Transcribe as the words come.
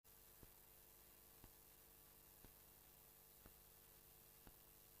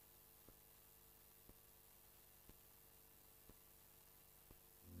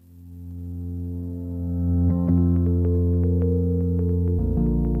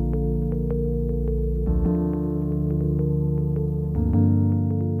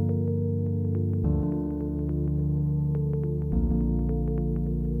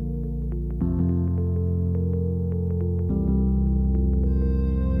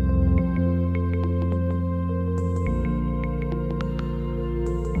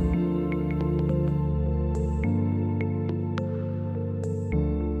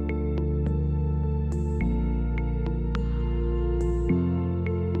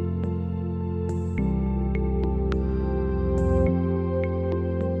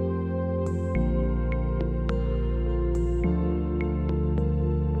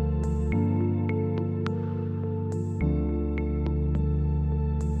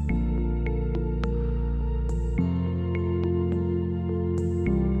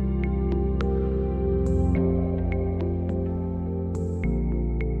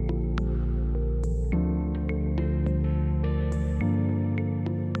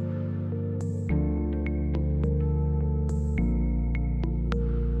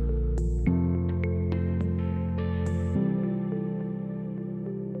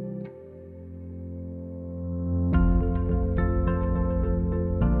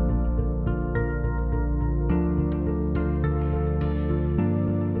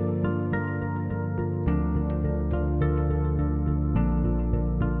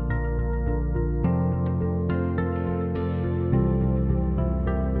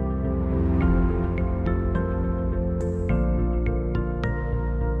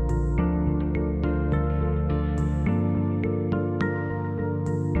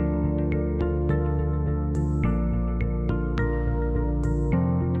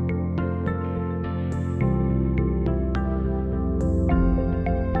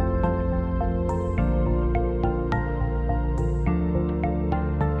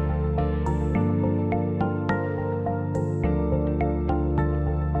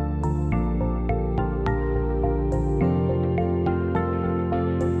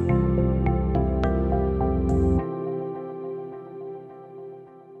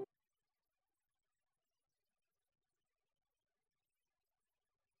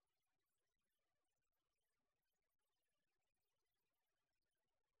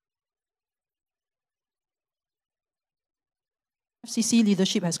FCC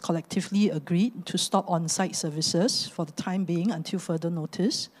leadership has collectively agreed to stop on-site services for the time being until further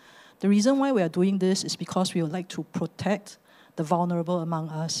notice. The reason why we are doing this is because we would like to protect the vulnerable among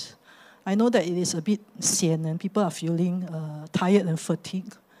us. I know that it is a bit sian and people are feeling tired and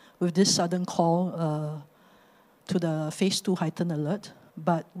fatigued with this sudden call to the phase 2 heightened alert,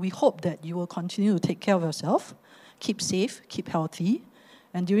 but we hope that you will continue to take care of yourself, keep safe, keep healthy,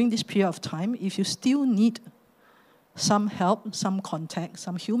 and during this period of time, if you still need some help, some contact,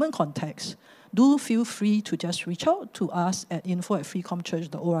 some human contacts, do feel free to just reach out to us at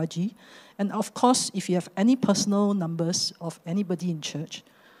info@freecomchurch.org. And of course, if you have any personal numbers of anybody in church,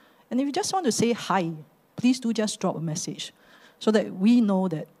 and if you just want to say hi, please do just drop a message so that we know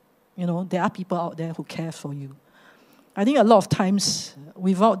that, there are people out there who care for you. I think a lot of times,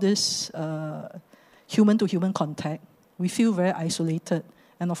 without this human-to-human contact, we feel very isolated.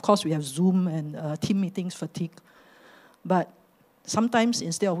 And of course, we have Zoom and team meetings fatigue. But sometimes,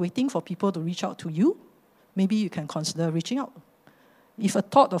 instead of waiting for people to reach out to you, maybe you can consider reaching out. If a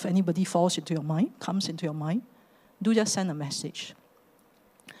thought of anybody comes into your mind, do just send a message.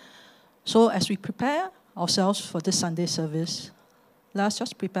 So as we prepare ourselves for this Sunday service, let us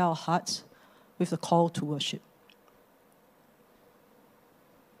just prepare our hearts with the call to worship.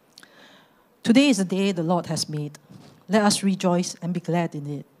 Today is the day the Lord has made. Let us rejoice and be glad in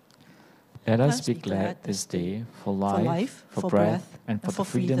it. Let us be glad this day for life, for breath, and for the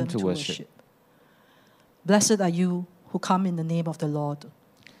freedom to worship. Blessed are you who come in the name of the Lord.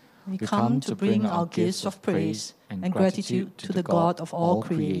 We come to bring our gifts of praise and gratitude to the God of all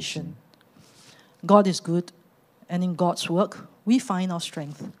creation. God is good, and in God's work, we find our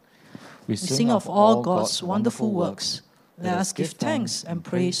strength. We sing of all God's wonderful works. Let us give thanks and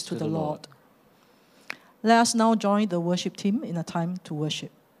praise to the Lord. Let us now join the worship team in a time to worship.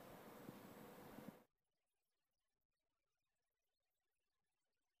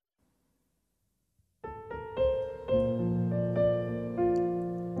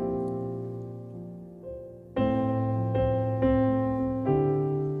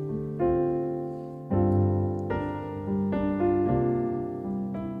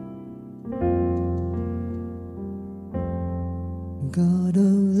 God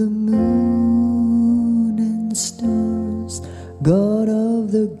of the moon and stars, God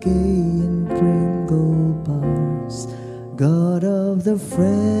of the gay and Pringle bars, God of the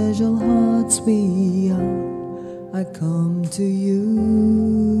fragile hearts we are, I come to you.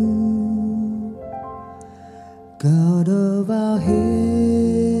 God of our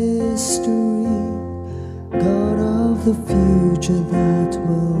history, God of the future that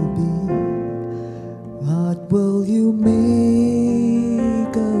will be, what will you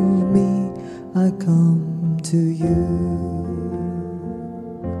make of me? I come to you.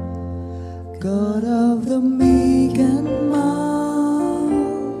 God of the meek and mild,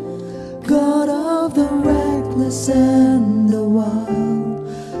 God of the reckless and the wild,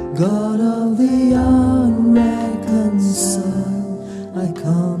 God of the unreconciled, I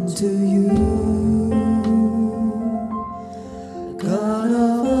come to you. God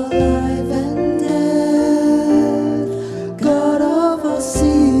of our life and death, God of our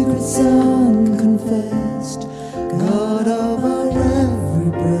secrets unconfessed, God of our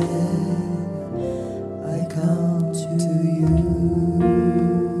every breath, I come to you.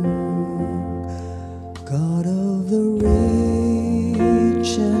 God of the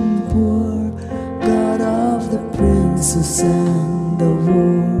rich and poor, God of the princess and the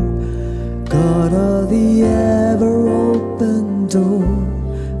war, God of the ever open door,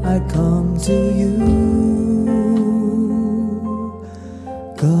 I come to you.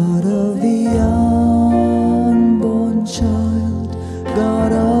 God of the unborn child,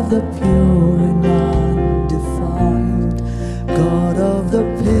 God of the pure and undefiled, God of the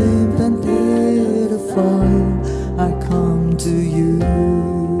pimp and pedophile, I come to you.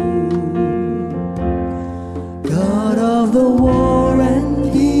 God of the war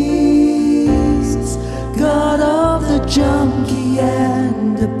and peace, God of the junkie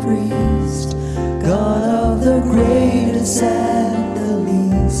and the priest, God of the greatest and the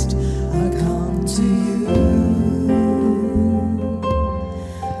least, I come to you.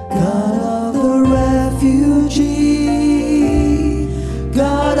 God of the refugee,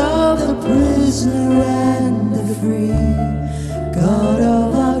 God of the prisoner and the free, God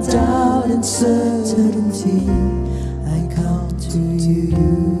of our doubt and certainty, I come to you.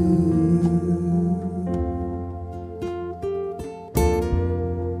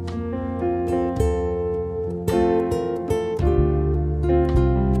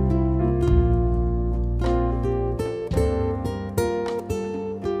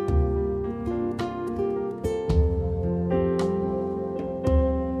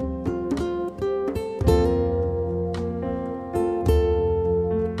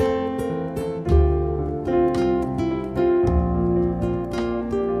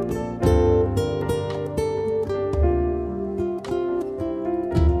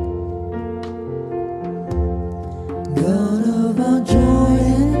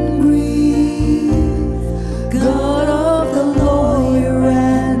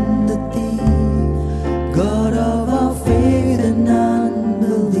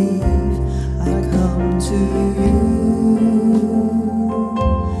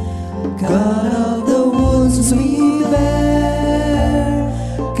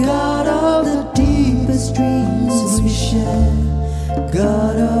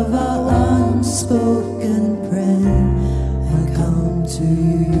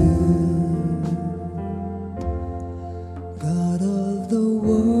 God of the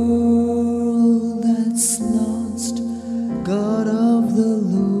world that's lost, God of the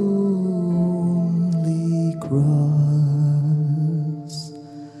lonely cross,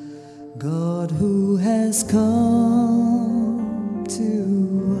 God who has come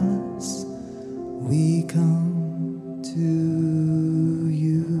to us, we come to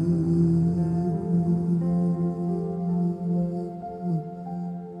you.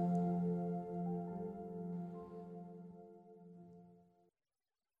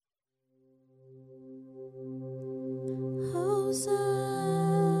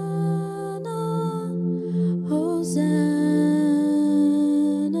 Hosanna, Hosanna,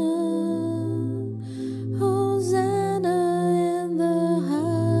 Hosanna in the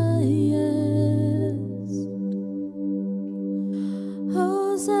highest.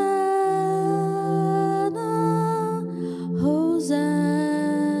 Hosanna, Hosanna,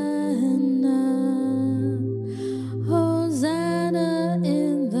 Hosanna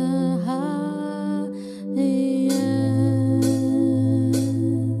in the highest.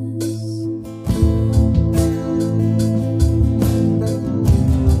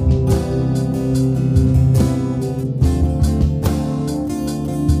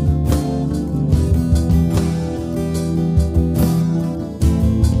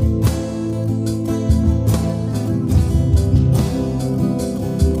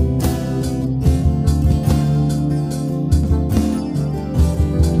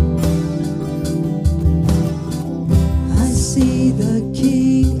 I see the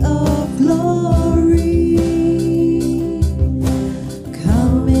King of Glory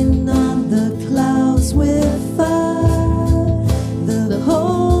coming on the clouds with fire. The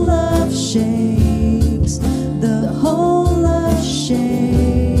whole earth shakes, the whole earth shakes.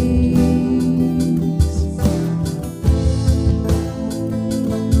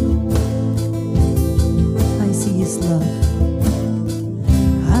 I see His love.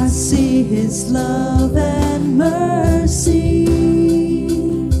 I see His love and mercy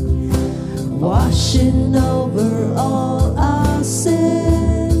washing over all our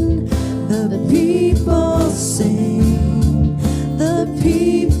sin. The people sing, the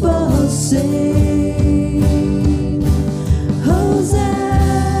people sing. Hosanna,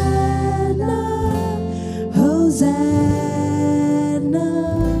 Hosanna,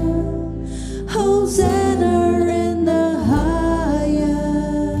 Hosanna in the highest.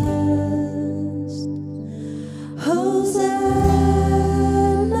 Hosanna,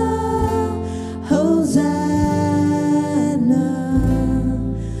 Hosanna,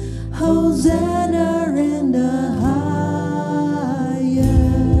 Hosanna in the highest.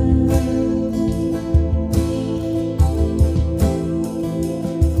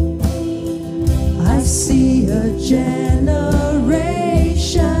 I see a generation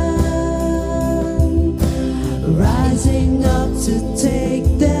rising up to take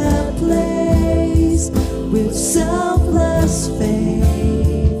their place with selfless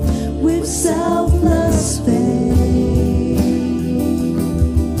faith, with selfless faith.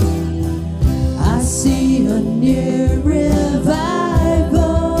 I see a near revival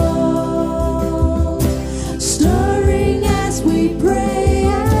stirring as we pray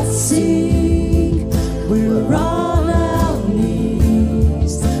and sing. We're on our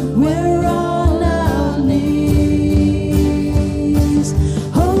knees, we're on our knees.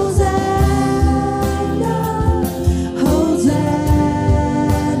 Hosanna, Hosanna,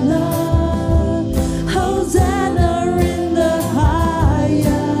 Hosanna in the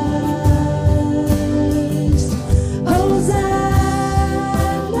highest. Hosanna,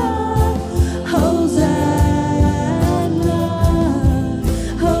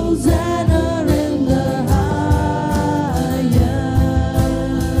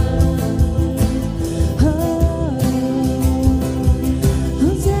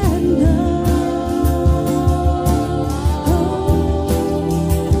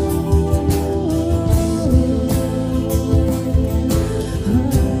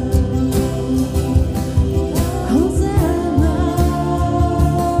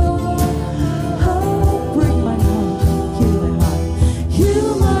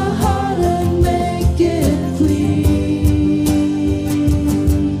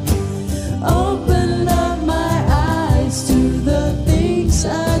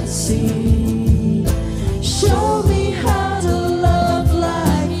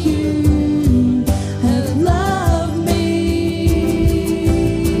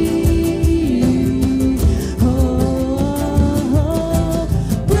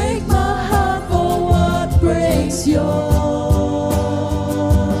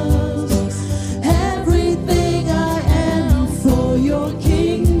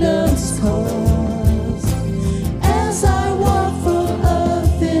 cause as I walk from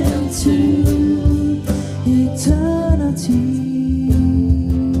earth into eternity.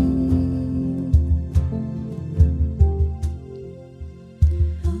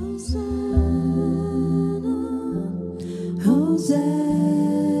 Hosanna,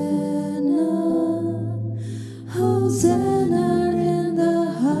 Hosanna in the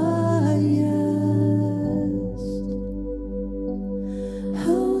highest.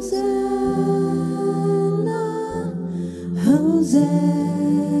 Hosanna, Hosanna,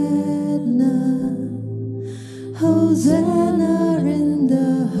 Hosanna in the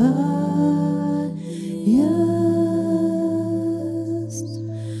highest.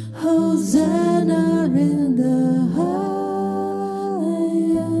 Hosanna in the highest.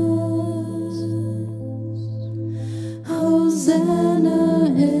 Hosanna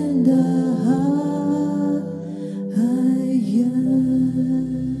in the highest.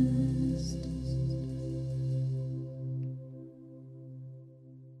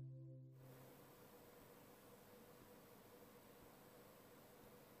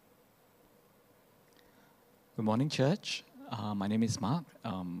 Good morning, church. My name is Mark.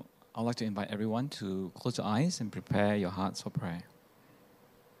 I'd like to invite everyone to close your eyes and prepare your hearts for prayer.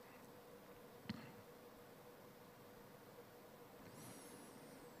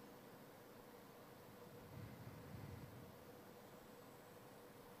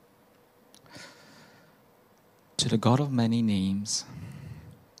 To the God of many names,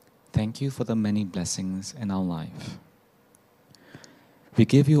 thank you for the many blessings in our life. We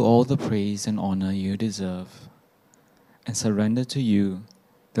give you all the praise and honor you deserve and surrender to you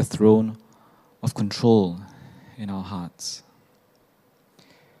the throne of control in our hearts.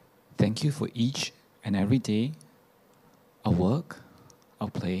 Thank you for each and every day, our work, our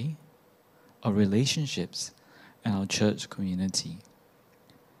play, our relationships, and our church community.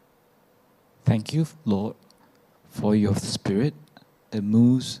 Thank you, Lord, for your Spirit that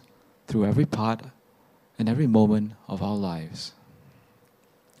moves through every part and every moment of our lives,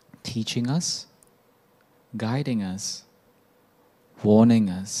 teaching us, guiding us, warning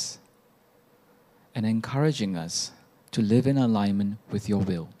us, and encouraging us to live in alignment with your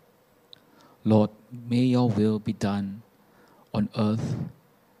will. Lord, may your will be done on earth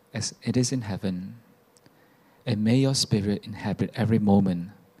as it is in heaven, and may your Spirit inhabit every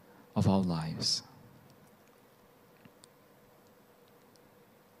moment of our lives.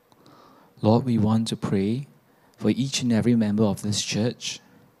 Lord, we want to pray for each and every member of this church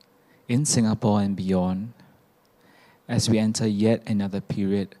in Singapore and beyond as we enter yet another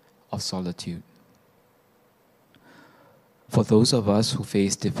period of solitude. For those of us who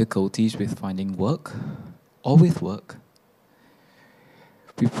face difficulties with finding work or with work,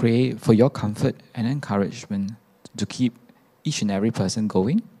 we pray for your comfort and encouragement to keep each and every person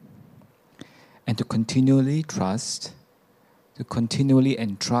going and to continually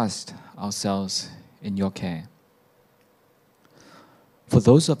entrust ourselves in your care. For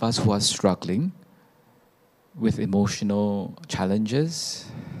those of us who are struggling with emotional challenges,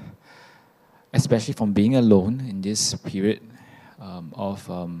 especially from being alone in this period of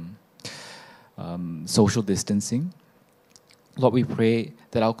social distancing, Lord, we pray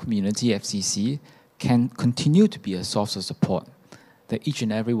that our community, FCC, can continue to be a source of support, that each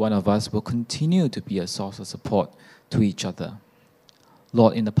and every one of us will continue to be a source of support to each other.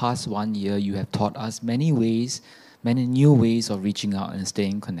 Lord, in the past 1 year, you have taught us many new ways of reaching out and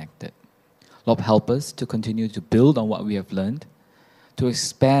staying connected. Lord, help us to continue to build on what we have learned, to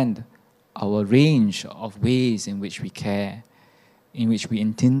expand our range of ways in which we care, in which we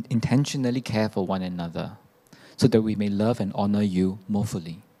intentionally care for one another, so that we may love and honor you more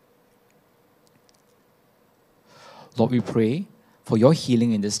fully. Lord, we pray for your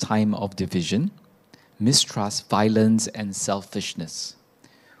healing in this time of division, mistrust, violence, and selfishness.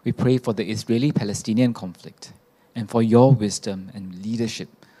 We pray for the Israeli-Palestinian conflict and for your wisdom and leadership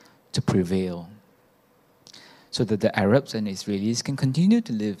to prevail, so that the Arabs and Israelis can continue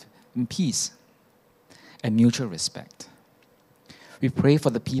to live in peace and mutual respect. We pray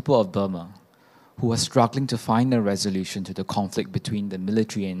for the people of Burma who are struggling to find a resolution to the conflict between the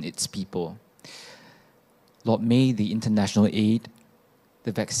military and its people. Lord, may the international aid,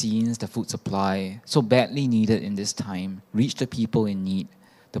 the vaccines, the food supply, so badly needed in this time, reach the people in need,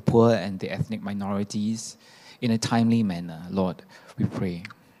 the poor and the ethnic minorities, in a timely manner. Lord, we pray.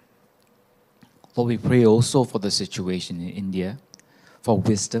 Lord, we pray also for the situation in India, for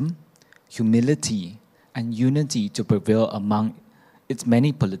wisdom, humility, and unity to prevail among its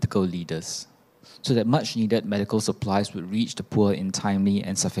many political leaders, so that much needed medical supplies would reach the poor in timely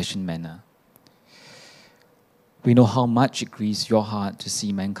and sufficient manner. We know how much it grieves your heart to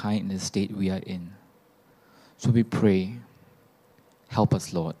see mankind in the state we are in. So we pray, help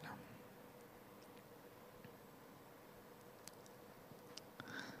us, Lord.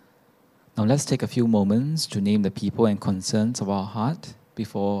 Now let's take a few moments to name the people and concerns of our heart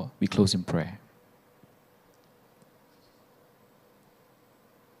before we close in prayer.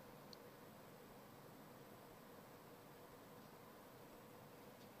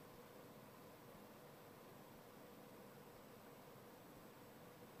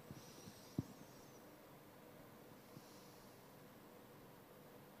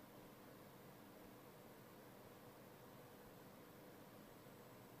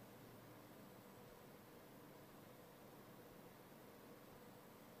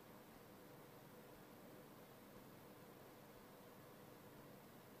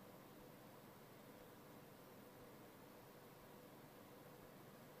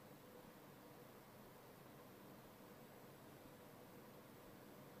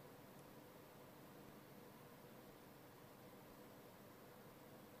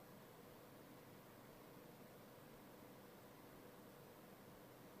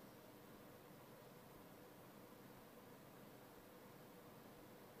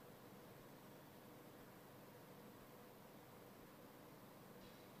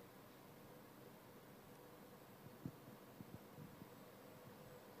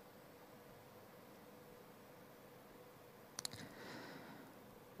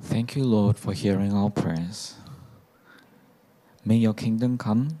 Thank you, Lord, for hearing our prayers. May your kingdom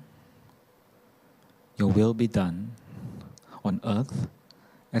come, your will be done on earth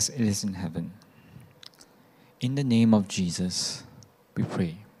as it is in heaven. In the name of Jesus, we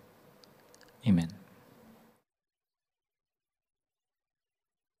pray. Amen.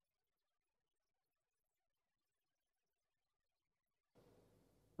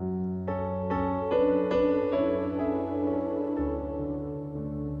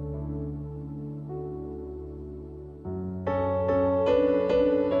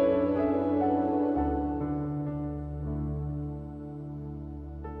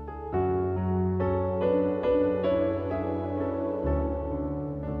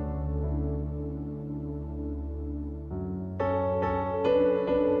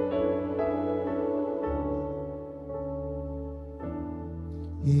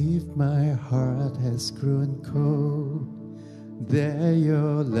 If my heart has grown cold, there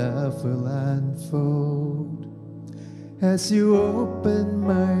your love will unfold. As you open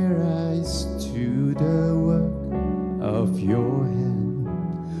my eyes to the work of your hand,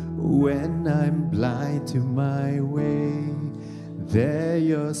 when I'm blind to my way, there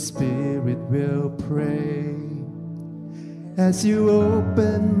your spirit will pray. As you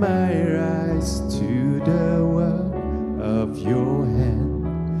open my eyes to the work of your hand,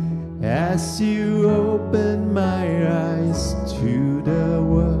 as you open my eyes to the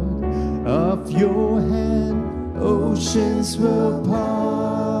word of your hand, oceans will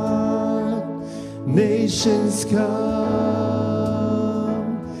part, nations come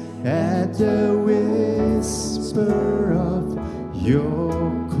at the whisper of your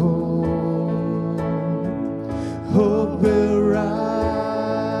call. Hope will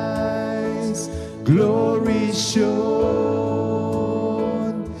rise, glory show.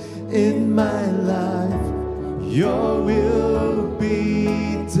 In my life, your will be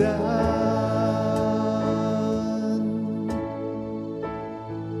done.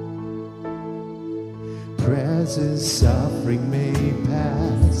 Present suffering may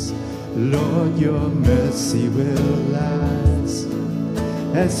pass, Lord, your mercy will last.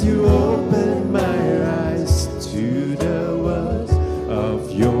 As you open my eyes to the words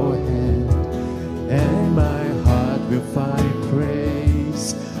of your hand, and my heart will find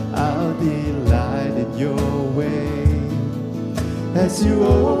praise. I'll delight in your way. As you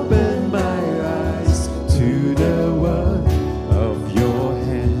open my eyes to the word of your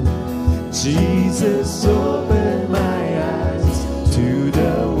hand, Jesus, open my eyes to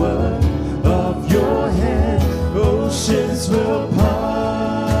the word of your hand. Oceans will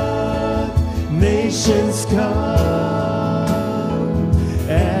part, nations come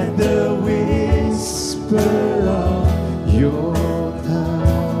at the whisper of your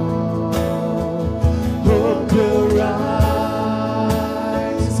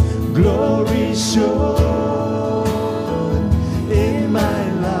glory shown in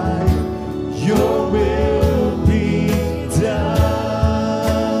my life, your will be done.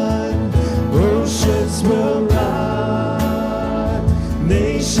 Oceans will rise,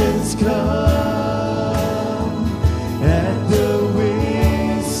 nations come at the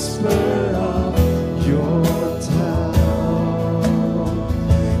whisper of your tongue.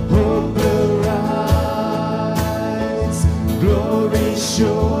 Hope will rise,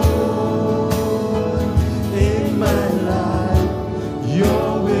 shown in my life.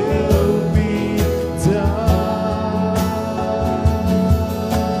 Your will be done.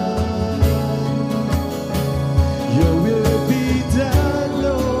 Your will be done,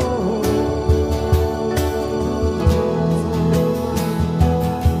 Lord.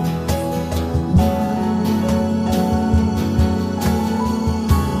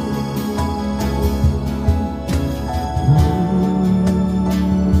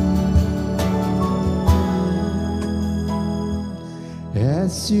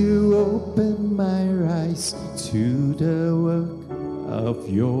 As you open my eyes to the work of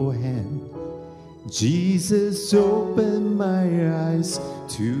your hand, Jesus, open my eyes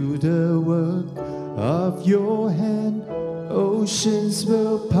to the work of your hand. Oceans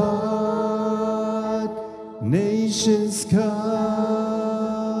will part, nations come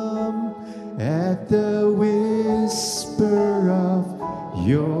at the whisper of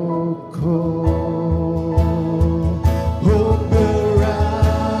your call. Hope will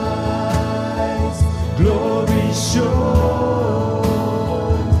rise, glory shown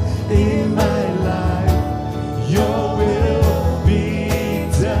in my life. Your will be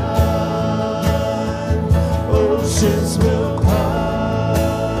done. Oceans will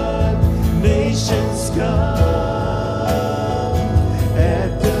part, nations come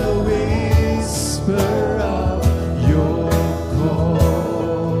at the whisper of your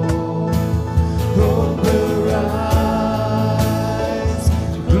call. Hope will rise,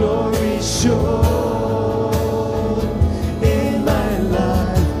 glory shown in my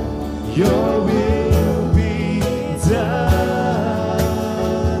life. Your will be done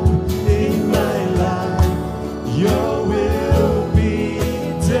in my life. Your will be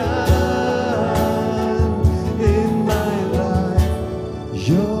done in my life.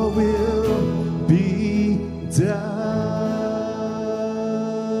 Your will be done.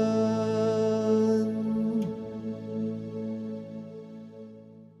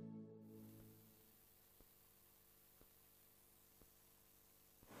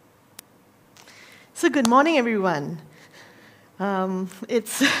 So good morning, everyone.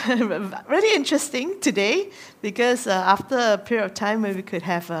 It's really interesting today because after a period of time where we could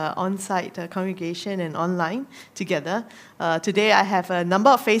have on-site congregation and online together, today I have a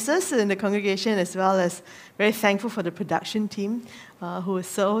number of faces in the congregation, as well as very thankful for the production team who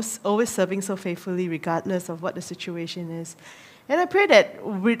is always serving so faithfully regardless of what the situation is. And I pray that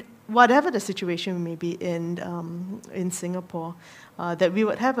with whatever the situation may be in Singapore, that we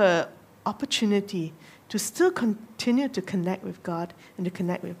would have an opportunity to still continue to connect with God and to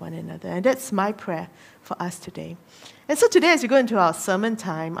connect with one another. And that's my prayer for us today. And so today, as we go into our sermon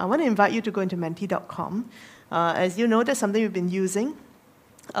time, I want to invite you to go into menti.com. As you know, that's something we've been using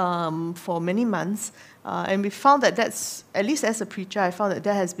for many months. And we found that that's, at least as a preacher, I found that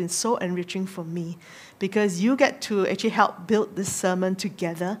has been so enriching for me, because you get to actually help build this sermon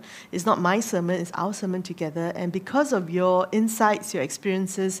together. It's not my sermon, it's our sermon together. And because of your insights, your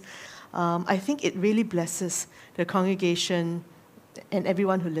experiences, I think it really blesses the congregation and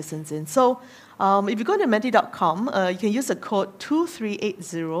everyone who listens in. So if you go to menti.com, you can use the code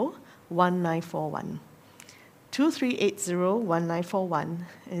 23801941. 23801941,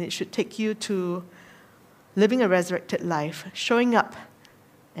 and it should take you to living a resurrected life, showing up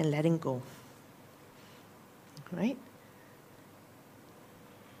and letting go. Right?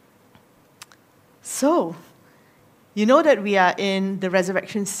 So, you know that we are in the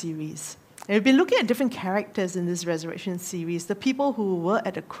resurrection series. And we've been looking at different characters in this resurrection series, the people who were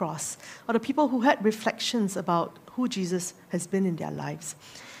at the cross, or the people who had reflections about who Jesus has been in their lives.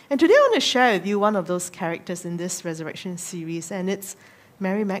 And today I want to share with you one of those characters in this resurrection series, and it's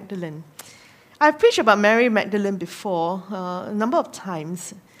Mary Magdalene. I've preached about Mary Magdalene before a number of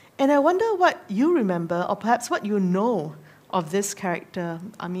times, and I wonder what you remember, or perhaps what you know of this character.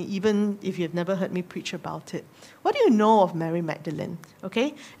 I mean, even if you've never heard me preach about it. What do you know of Mary Magdalene?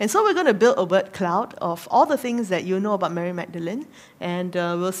 Okay? And so we're going to build a word cloud of all the things that you know about Mary Magdalene, and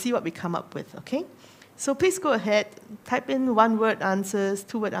we'll see what we come up with, okay? So please go ahead, type in one-word answers,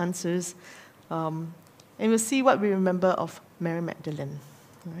 two-word answers, and we'll see what we remember of Mary Magdalene,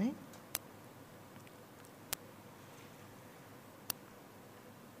 all right?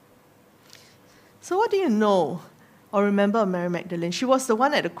 So what do you know or remember of Mary Magdalene? She was the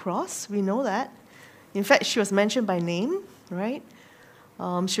one at the cross, we know that. In fact, she was mentioned by name, right?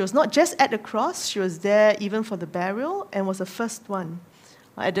 She was not just at the cross, she was there even for the burial and was the first one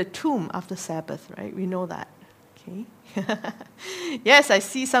at the tomb after Sabbath, right? We know that, okay? Yes, I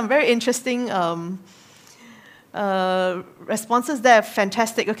see some very interesting responses there are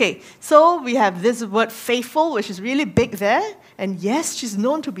fantastic. Okay, so we have this word faithful, which is really big there. And yes, she's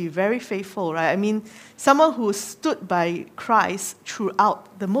known to be very faithful, right? I mean, someone who stood by Christ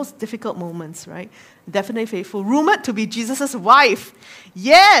throughout the most difficult moments, right? Definitely faithful. Rumored to be Jesus' wife.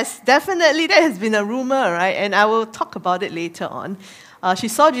 Yes, definitely. There has been a rumor, right? And I will talk about it later on. She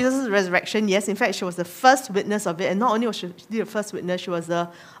saw Jesus' resurrection. Yes, in fact, she was the first witness of it. And not only was she the first witness, she was the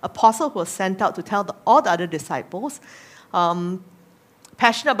apostle who was sent out to tell all the other disciples.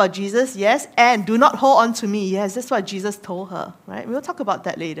 Passionate about Jesus, yes. And do not hold on to me. Yes, that's what Jesus told her, right? We'll talk about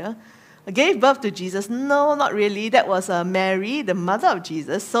that later. Gave birth to Jesus? No, not really. That was Mary, the mother of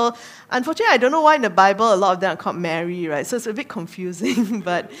Jesus. So, unfortunately, I don't know why in the Bible a lot of them are called Mary, right? So it's a bit confusing.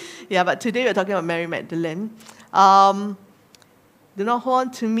 But today we're talking about Mary Magdalene. Do not hold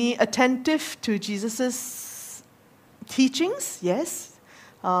on to me. Attentive to Jesus' teachings, yes.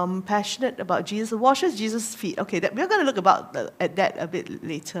 Passionate about Jesus. Washes Jesus' feet. Okay, we're going to look at that a bit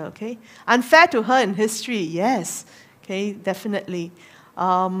later, okay? Unfair to her in history, yes. Okay, definitely.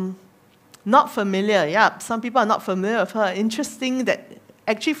 Not familiar, yeah. Some people are not familiar with her. Interesting that,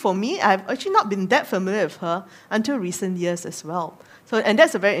 actually for me, I've actually not been that familiar with her until recent years as well. So, and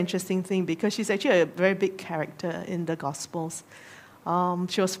that's a very interesting thing because she's actually a very big character in the Gospels.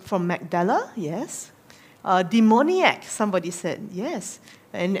 She was from Magdala, yes. Demoniac, somebody said, yes.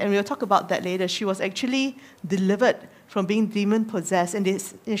 And we'll talk about that later. She was actually delivered from being demon-possessed, and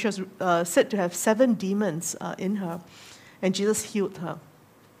she was said to have 7 demons in her, and Jesus healed her.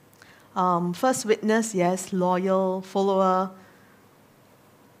 First witness, yes, loyal, follower.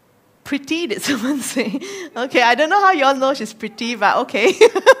 Pretty, did someone say? Okay, I don't know how you all know she's pretty, but okay.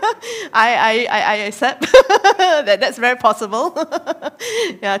 I accept that's very possible.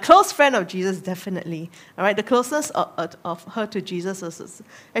 Yeah, close friend of Jesus, definitely. All right, the closeness of her to Jesus is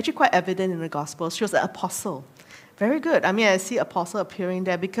actually quite evident in the Gospels. She was an apostle. Very good. I mean, I see apostle appearing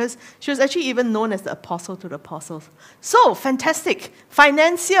there because she was actually even known as the apostle to the apostles. So, fantastic.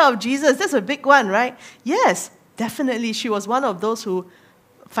 Financier of Jesus, that's a big one, right? Yes, definitely. She was one of those who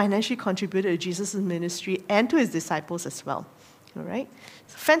financially contributed to Jesus' ministry and to his disciples as well. All right?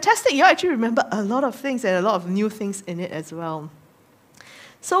 Fantastic. You actually remember a lot of things and a lot of new things in it as well.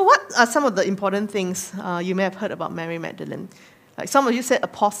 So what are some of the important things you may have heard about Mary Magdalene? Like some of you said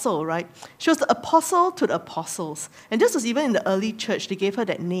apostle, right? She was the apostle to the apostles. And this was even in the early church. They gave her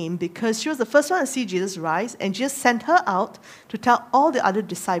that name because she was the first one to see Jesus rise, and Jesus sent her out to tell all the other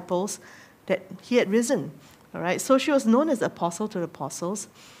disciples that he had risen. All right? So she was known as the apostle to the apostles.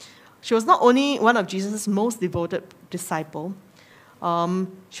 She was not only one of Jesus' most devoted disciples,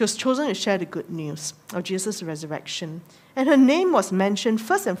 she was chosen to share the good news of Jesus' resurrection. And her name was mentioned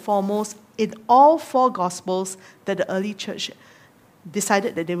first and foremost in all 4 Gospels that the early church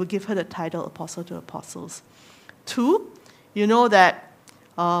decided that they would give her the title Apostle to Apostles. 2, you know that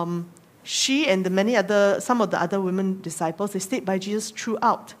she and some of the other women disciples, they stayed by Jesus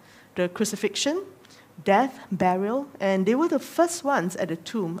throughout the crucifixion, death, burial, and they were the first ones at the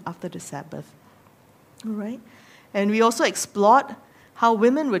tomb after the Sabbath. All right? And we also explored how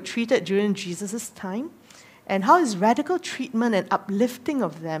women were treated during Jesus' time and how his radical treatment and uplifting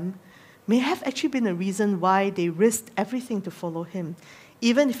of them may have actually been a reason why they risked everything to follow him,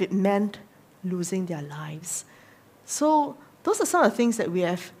 even if it meant losing their lives. So those are some of the things that we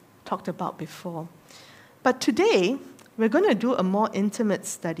have talked about before. But today, we're going to do a more intimate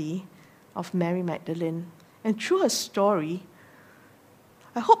study of Mary Magdalene. And through her story,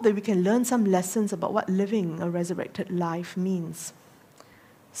 I hope that we can learn some lessons about what living a resurrected life means.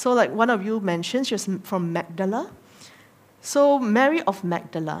 So like one of you mentioned, she was from Magdala. So Mary of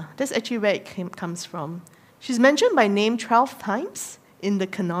Magdala, that's actually where it comes from. She's mentioned by name 12 times in the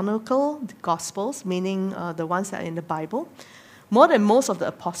canonical Gospels, meaning the ones that are in the Bible, more than most of the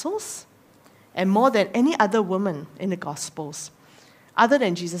apostles, and more than any other woman in the Gospels, other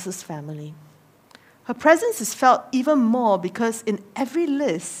than Jesus' family. Her presence is felt even more because in every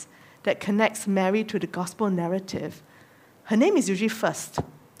list that connects Mary to the Gospel narrative, her name is usually first.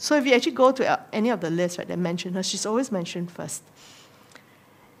 So if you actually go to any of the lists, right, that mention her, she's always mentioned first.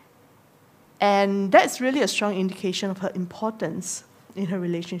 And that's really a strong indication of her importance in her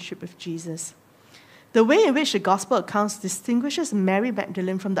relationship with Jesus. The way in which the Gospel accounts distinguishes Mary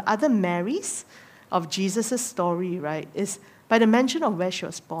Magdalene from the other Marys of Jesus' story, right, is by the mention of where she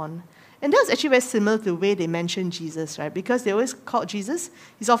was born. And that's actually very similar to the way they mention Jesus, right? Because they always call Jesus,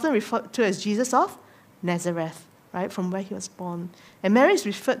 he's often referred to as Jesus of Nazareth, right, from where he was born. And Mary is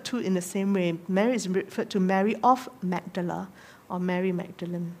referred to in the same way. Mary is referred to Mary of Magdala, or Mary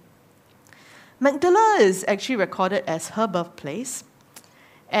Magdalene. Magdala is actually recorded as her birthplace.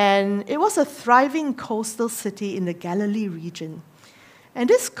 And it was a thriving coastal city in the Galilee region. And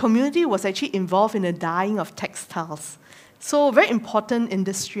this community was actually involved in the dyeing of textiles. So a very important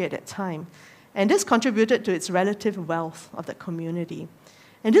industry at that time. And this contributed to its relative wealth of the community.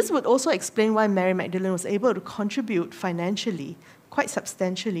 And this would also explain why Mary Magdalene was able to contribute financially, quite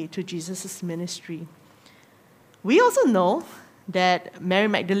substantially, to Jesus' ministry. We also know that Mary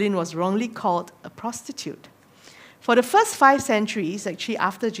Magdalene was wrongly called a prostitute. For the first 5 centuries, actually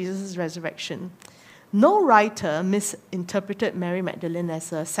after Jesus' resurrection, no writer misinterpreted Mary Magdalene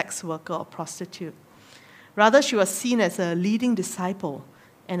as a sex worker or prostitute. Rather, she was seen as a leading disciple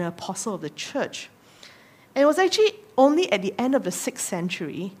and an apostle of the church. And it was actually only at the end of the 6th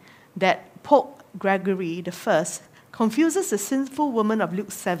century that Pope Gregory I confuses the sinful woman of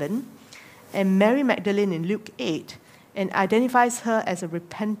Luke 7 and Mary Magdalene in Luke 8 and identifies her as a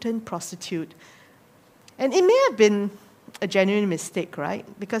repentant prostitute. And it may have been a genuine mistake, right?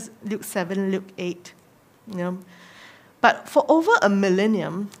 Because Luke 7, Luke 8, But for over a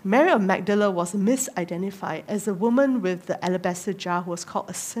millennium, Mary of Magdala was misidentified as the woman with the alabaster jar who was called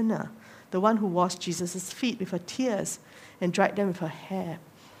a sinner, the one who washed Jesus' feet with her tears and dried them with her hair.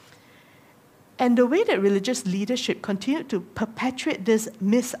 And the way that religious leadership continued to perpetuate this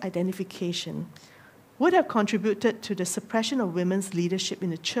misidentification would have contributed to the suppression of women's leadership in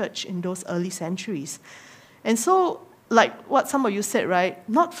the church in those early centuries. And so, like what some of you said, right,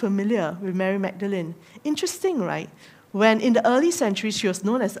 not familiar with Mary Magdalene. Interesting, right? When in the early centuries she was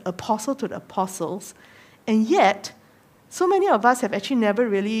known as the apostle to the apostles, and yet so many of us have actually never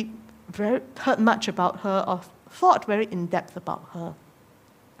really heard much about her or thought very in-depth about her.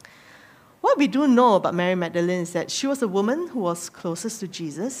 What we do know about Mary Magdalene is that she was a woman who was closest to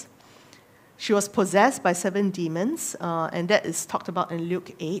Jesus. She was possessed by 7 demons, and that is talked about in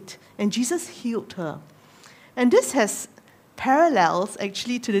Luke 8, and Jesus healed her. And this has parallels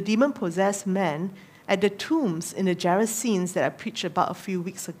actually to the demon-possessed man at the tombs in the Gerasenes that I preached about a few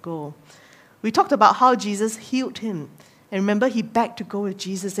weeks ago. We talked about how Jesus healed him. And remember, he begged to go with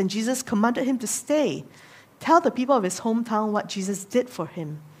Jesus, and Jesus commanded him to stay. Tell the people of his hometown what Jesus did for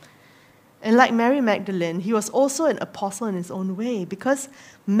him. And like Mary Magdalene, he was also an apostle in his own way, because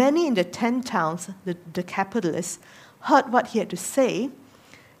many in the 10 towns, the capitalists, heard what he had to say.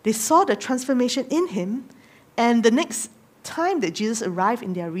 They saw the transformation in him, and the next time that Jesus arrived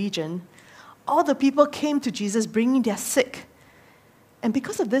in their region, all the people came to Jesus bringing their sick. And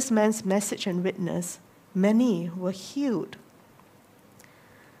because of this man's message and witness, many were healed.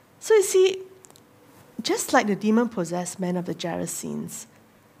 So you see, just like the demon-possessed man of the Gerasenes,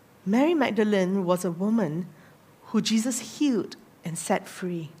 Mary Magdalene was a woman who Jesus healed and set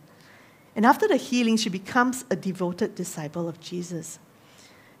free. And after the healing, she becomes a devoted disciple of Jesus.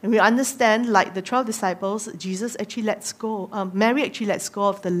 And we understand, like the 12 disciples, Mary actually lets go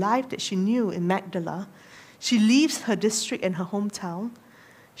of the life that she knew in Magdala. She leaves her district and her hometown.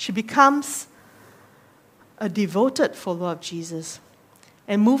 She becomes a devoted follower of Jesus.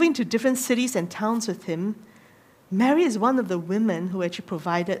 And moving to different cities and towns with him, Mary is one of the women who actually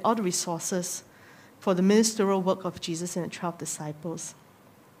provided all the resources for the ministerial work of Jesus and the 12 disciples.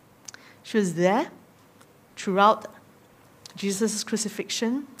 She was there throughout Jesus'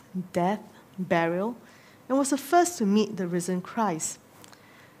 crucifixion, death, burial, and was the first to meet the risen Christ.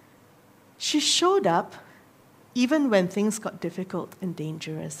 She showed up even when things got difficult and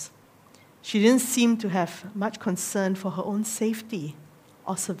dangerous. She didn't seem to have much concern for her own safety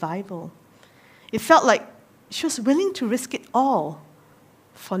or survival. It felt like she was willing to risk it all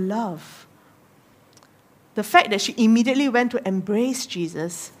for love. The fact that she immediately went to embrace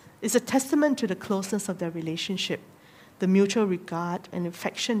Jesus is a testament to the closeness of their relationship, the mutual regard and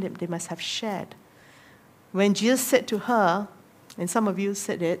affection that they must have shared. When Jesus said to her, and some of you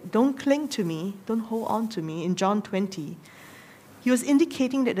said it, "Don't cling to me, don't hold on to me," in John 20, he was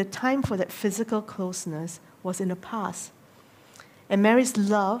indicating that the time for that physical closeness was in the past. And Mary's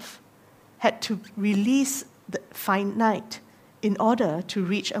love had to release the finite in order to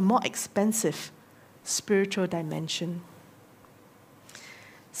reach a more expansive spiritual dimension.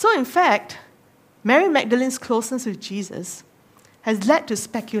 So in fact, Mary Magdalene's closeness with Jesus has led to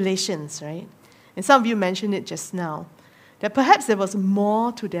speculations, right? And some of you mentioned it just now, that perhaps there was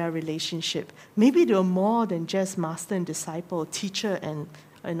more to their relationship. Maybe they were more than just master and disciple, teacher and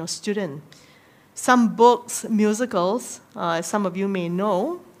student. Some books, musicals, as some of you may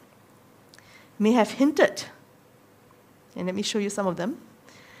know, may have hinted, and let me show you some of them,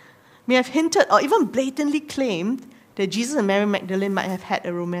 may have hinted or even blatantly claimed that Jesus and Mary Magdalene might have had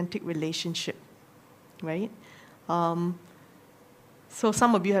a romantic relationship, right? So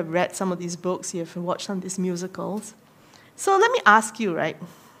some of you have read some of these books, you have watched some of these musicals. So let me ask you, right,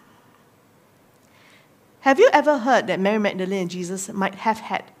 Have you ever heard that Mary Magdalene and Jesus might have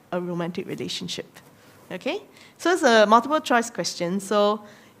had a romantic relationship? Okay? So it's a multiple choice question. So,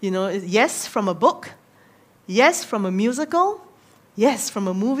 yes from a book, yes from a musical, yes from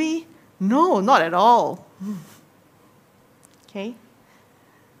a movie, no, not at all. Okay?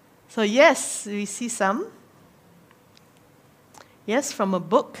 So yes, we see some. Yes from a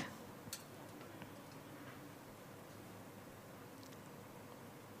book.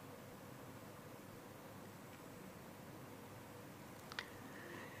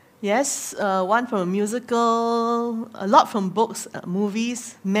 Yes, one from a musical, a lot from books,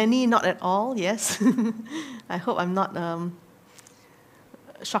 movies, many not at all, yes. I hope I'm not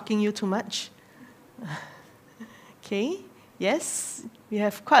shocking you too much. Okay, yes, we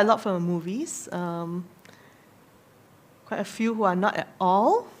have quite a lot from movies, quite a few who are not at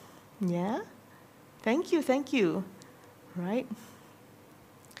all. Yeah, thank you. Right.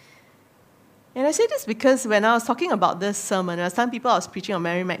 And I say this because when I was talking about this sermon, there were some people I was preaching on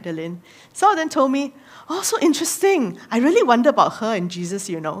Mary Magdalene. Some of them told me, oh, so interesting. I really wonder about her and Jesus,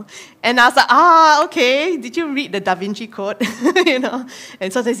 And I was like, okay. Did you read the Da Vinci Code?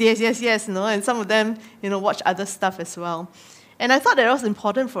 And so they say, yes. And some of them, watch other stuff as well. And I thought that it was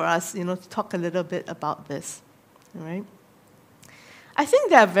important for us, to talk a little bit about this. All right? I think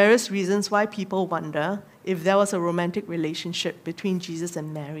there are various reasons why people wonder if there was a romantic relationship between Jesus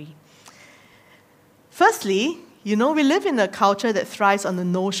and Mary. Firstly, we live in a culture that thrives on the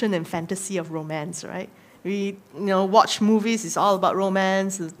notion and fantasy of romance, right? We, watch movies, it's all about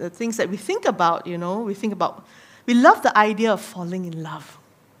romance, the things that we think about, we love the idea of falling in love,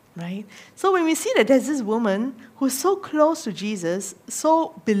 right? So when we see that there's this woman who's so close to Jesus,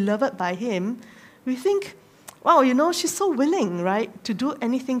 so beloved by him, we think, wow, she's so willing, right, to do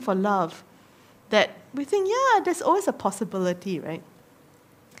anything for love, that we think, yeah, there's always a possibility, right?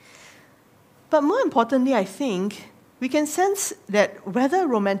 But more importantly, I think, we can sense that whether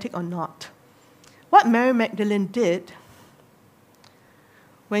romantic or not, what Mary Magdalene did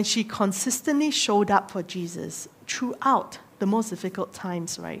when she consistently showed up for Jesus throughout the most difficult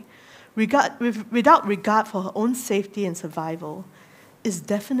times, right, without regard for her own safety and survival, is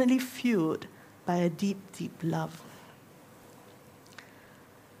definitely fueled by a deep, deep love.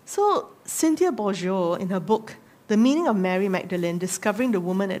 So Cynthia Bourgeault, in her book, The Meaning of Mary Magdalene, Discovering the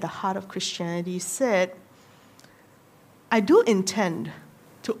Woman at the Heart of Christianity, said, I do intend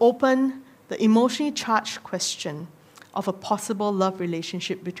to open the emotionally charged question of a possible love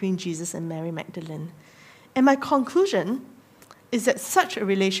relationship between Jesus and Mary Magdalene. And my conclusion is that such a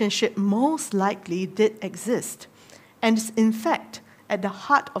relationship most likely did exist, and is in fact at the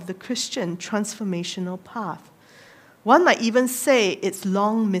heart of the Christian transformational path. One might even say its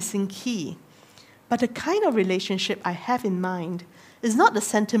long missing key. But the kind of relationship I have in mind is not the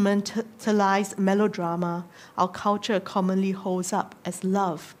sentimentalized melodrama our culture commonly holds up as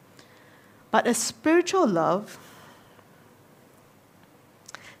love, but a spiritual love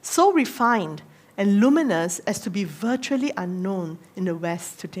so refined and luminous as to be virtually unknown in the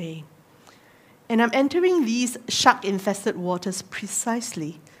West today. And I'm entering these shark-infested waters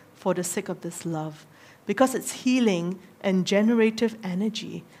precisely for the sake of this love, because its healing and generative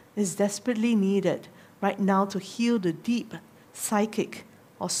energy is desperately needed right now to heal the deep psychic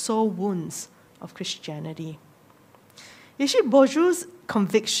or soul wounds of Christianity. You see, Bourgeois'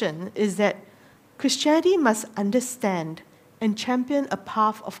 conviction is that Christianity must understand and champion a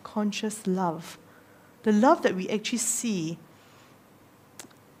path of conscious love, the love that we actually see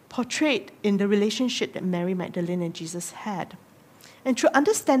portrayed in the relationship that Mary Magdalene and Jesus had. And through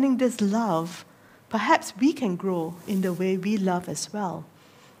understanding this love, perhaps we can grow in the way we love as well,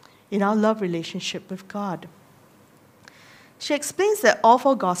 in our love relationship with God. She explains that all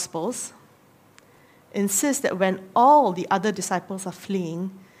four Gospels insist that when all the other disciples are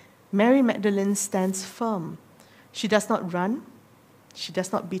fleeing, Mary Magdalene stands firm. She does not run, she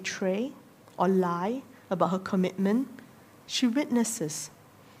does not betray or lie about her commitment. She witnesses.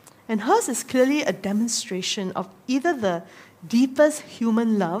 And hers is clearly a demonstration of either the deepest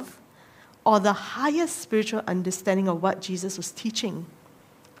human love or the highest spiritual understanding of what Jesus was teaching.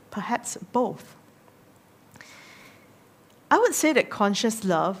 Perhaps both. I would say that conscious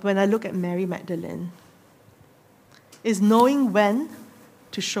love, when I look at Mary Magdalene, is knowing when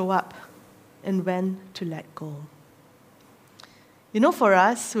to show up and when to let go. For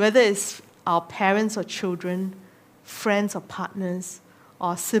us, whether it's our parents or children, friends or partners,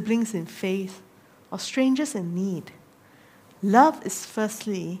 or siblings in faith, or strangers in need, love is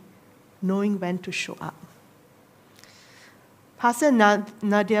firstly knowing when to show up. Pastor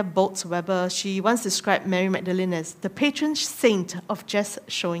Nadia Boltz-Weber, she once described Mary Magdalene as the patron saint of just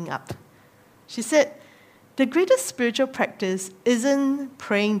showing up. She said, The greatest spiritual practice isn't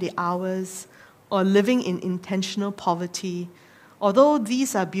praying the hours or living in intentional poverty, although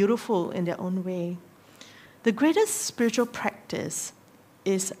these are beautiful in their own way. The greatest spiritual practice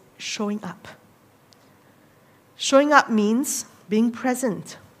is showing up. Showing up means being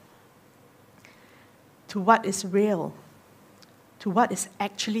present to what is real, to what is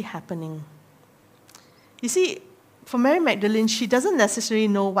actually happening. You see, for Mary Magdalene, she doesn't necessarily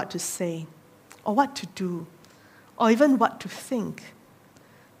know what to say, or what to do, or even what to think.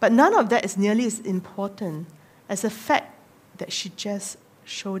 But none of that is nearly as important as the fact that she just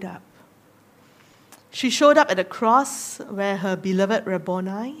showed up. She showed up at the cross where her beloved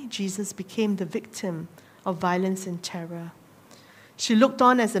Rabboni, Jesus, became the victim of violence and terror. She looked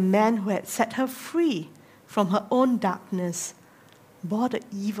on as a man who had set her free from her own darkness, bore the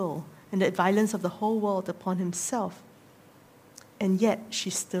evil and the violence of the whole world upon himself, and yet she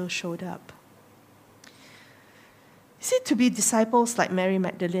still showed up. You see, to be disciples like Mary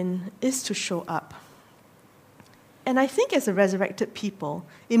Magdalene is to show up. And I think as a resurrected people,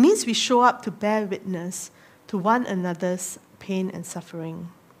 it means we show up to bear witness to one another's pain and suffering.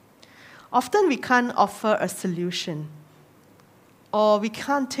 Often we can't offer a solution, or we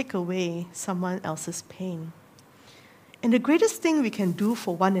can't take away someone else's pain. And the greatest thing we can do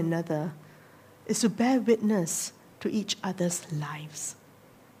for one another is to bear witness to each other's lives.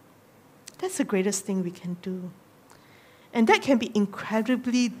 That's the greatest thing we can do. And that can be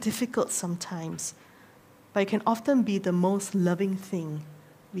incredibly difficult sometimes, but it can often be the most loving thing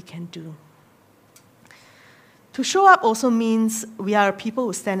we can do. To show up also means we are a people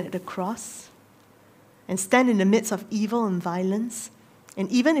who stand at the cross and stand in the midst of evil and violence.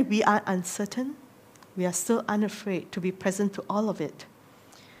 And even if we are uncertain, we are still unafraid to be present to all of it.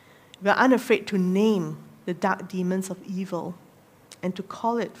 We are unafraid to name the dark demons of evil and to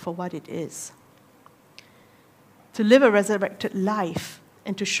call it for what it is. To live a resurrected life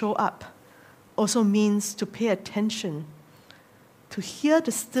and to show up also means to pay attention, to hear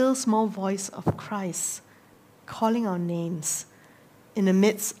the still small voice of Christ calling our names in the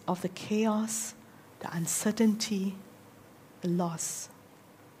midst of the chaos, the uncertainty, the loss.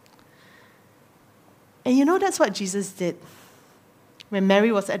 And you know that's what Jesus did when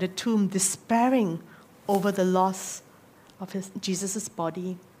Mary was at the tomb despairing over the loss of Jesus'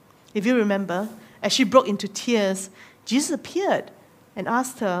 body. If you remember, as she broke into tears, Jesus appeared and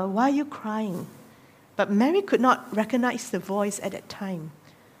asked her, "Why are you crying?" But Mary could not recognize the voice at that time.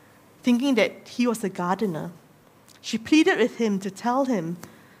 Thinking that he was the gardener, she pleaded with him to tell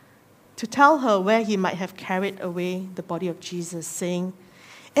her where he might have carried away the body of Jesus, saying,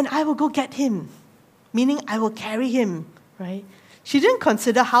 "And I will go get him," meaning I will carry him, right? She didn't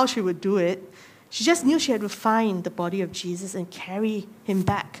consider how she would do it. She just knew she had to find the body of Jesus and carry him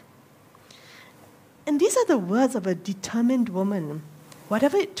back. And these are the words of a determined woman.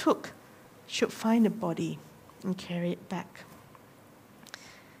 Whatever it took, she would find the body and carry it back.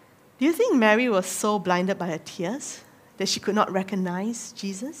 Do you think Mary was so blinded by her tears that she could not recognize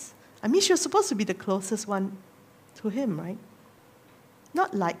Jesus? I mean, she was supposed to be the closest one to him, right?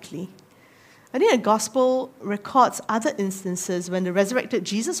 Not likely. I think the gospel records other instances when the resurrected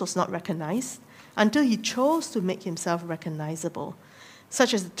Jesus was not recognized until he chose to make himself recognizable,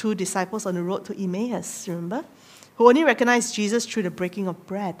 such as the two disciples on the road to Emmaus, remember? Who only recognized Jesus through the breaking of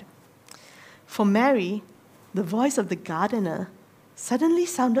bread. For Mary, the voice of the gardener suddenly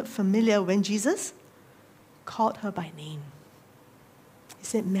sounded familiar when Jesus called her by name. He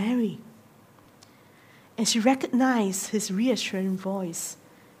said, "Mary." And she recognized his reassuring voice.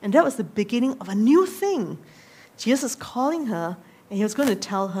 And that was the beginning of a new thing. Jesus was calling her, and he was going to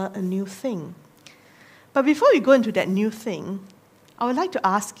tell her a new thing. But before we go into that new thing, I would like to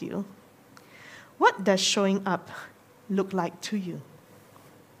ask you, what does showing up look like to you?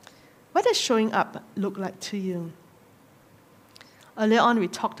 What does showing up look like to you? Earlier on, we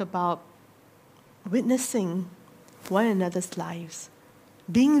talked about witnessing one another's lives,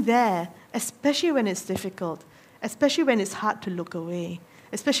 being there, especially when it's difficult, especially when it's hard to look away,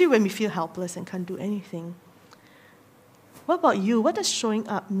 especially when we feel helpless and can't do anything. What about you? What does showing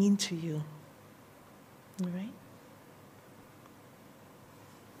up mean to you? All right?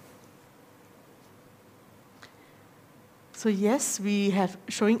 So yes, we have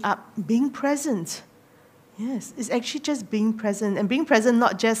showing up, being present. Yes, it's actually just being present. And being present,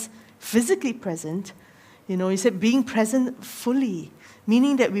 not just physically present. You know, you said being present fully,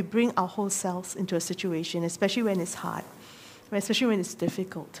 meaning that we bring our whole selves into a situation, especially when it's hard, especially when it's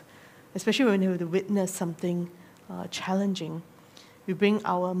difficult, especially when we have to witness something challenging. We bring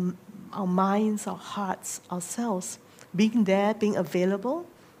our minds, our hearts, ourselves, being there, being available,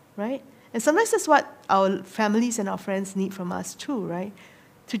 right? And sometimes that's what our families and our friends need from us too, right?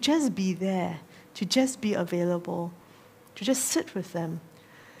 To just be there, to just be available, to just sit with them.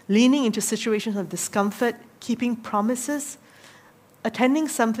 Leaning into situations of discomfort, keeping promises, attending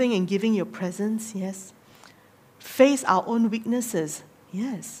something and giving your presence, yes. Face our own weaknesses,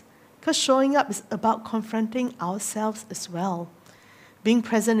 yes. Because showing up is about confronting ourselves as well. Being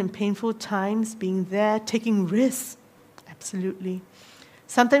present in painful times, being there, taking risks, absolutely.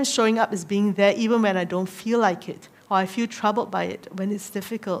 Sometimes showing up is being there even when I don't feel like it, or I feel troubled by it, when it's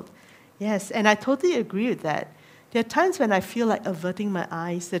difficult. Yes, and I totally agree with that. There are times when I feel like averting my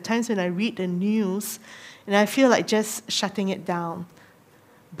eyes. There are times when I read the news and I feel like just shutting it down.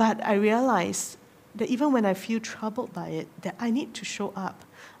 But I realize that even when I feel troubled by it, that I need to show up.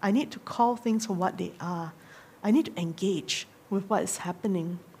 I need to call things for what they are. I need to engage with what is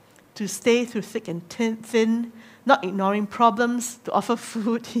happening, to stay through thick and thin, not ignoring problems, to offer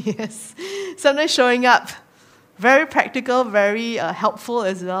food, yes. Sometimes showing up, very practical, very helpful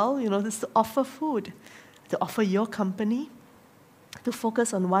as well, just to offer food, to offer your company, to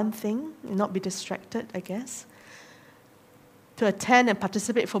focus on one thing and not be distracted, I guess. To attend and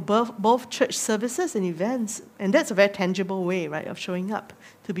participate for both church services and events. And that's a very tangible way, right, of showing up,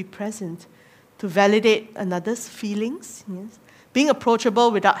 to be present, to validate another's feelings, yes. Being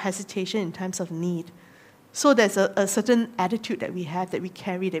approachable without hesitation in times of need. So there's a certain attitude that we have, that we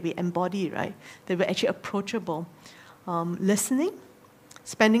carry, that we embody, right, that we're actually approachable. Listening,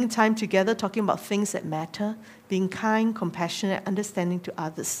 spending time together, talking about things that matter, being kind, compassionate, understanding to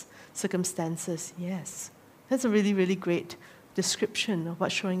others' circumstances, yes. That's a really, really great description of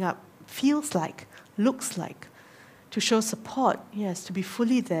what showing up feels like, looks like. To show support, yes, to be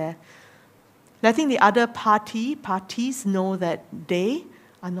fully there. Letting the other parties know that they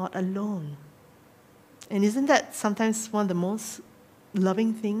are not alone. And isn't that sometimes one of the most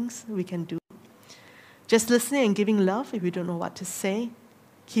loving things we can do? Just listening and giving love if you don't know what to say.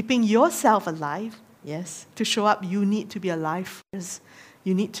 Keeping yourself alive, yes. To show up, you need to be alive first.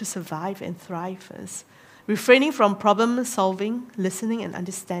 You need to survive and thrive first. Refraining from problem solving, listening and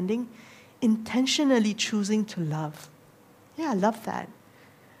understanding, intentionally choosing to love. Yeah, I love that.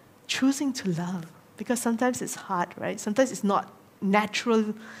 Choosing to love. Because sometimes it's hard, right? Sometimes it's not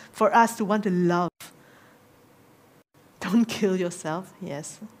natural for us to want to love. Don't kill yourself.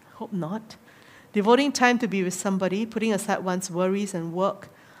 Yes, hope not. Devoting time to be with somebody, putting aside one's worries and work,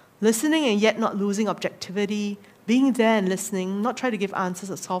 listening and yet not losing objectivity, being there and listening, not trying to give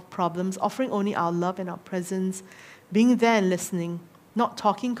answers or solve problems, offering only our love and our presence, being there and listening, not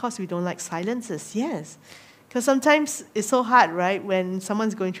talking because we don't like silences. Yes, because sometimes it's so hard, right, when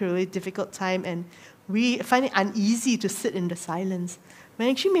someone's going through a really difficult time and we find it uneasy to sit in the silence. When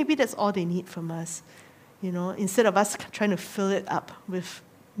actually maybe that's all they need from us, instead of us trying to fill it up with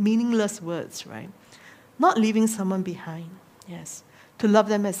meaningless words, right? Not leaving someone behind, yes. To love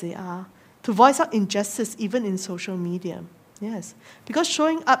them as they are. To voice out injustice even in social media, yes. Because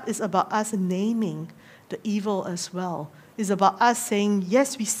showing up is about us naming the evil as well. It's about us saying,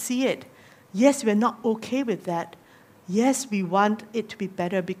 yes, we see it. Yes, we're not okay with that. Yes, we want it to be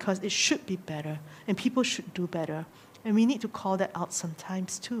better because it should be better. And people should do better. And we need to call that out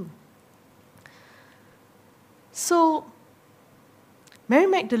sometimes too. So, Mary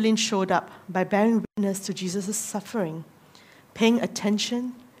Magdalene showed up by bearing witness to Jesus' suffering, paying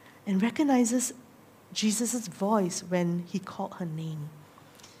attention, and recognizes Jesus' voice when he called her name.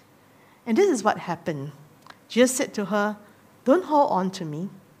 And this is what happened. Jesus said to her, "Don't hold on to me,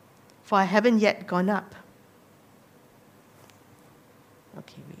 for I haven't yet gone up."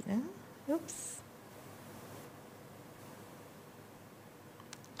 Okay, wait. Oops.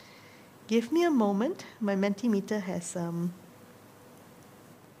 Give me a moment. My Mentimeter has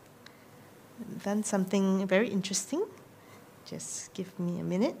done something very interesting. Just give me a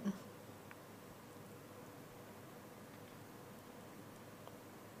minute.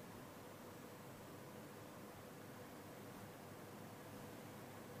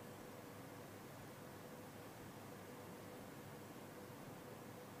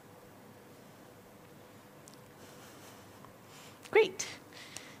 Great.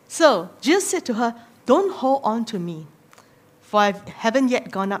 So Jesus said to her, "Don't hold on to me, for I haven't yet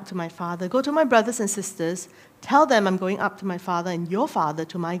gone up to my Father. Go to my brothers and sisters, tell them I'm going up to my Father and your Father,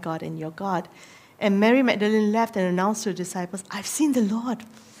 to my God and your God." And Mary Magdalene left and announced to the disciples, "I've seen the Lord."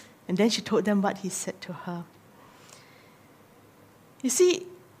 And then she told them what he said to her. You see,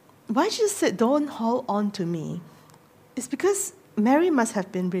 why Jesus said, "Don't hold on to me," is because Mary must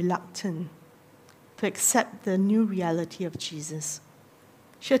have been reluctant to accept the new reality of Jesus.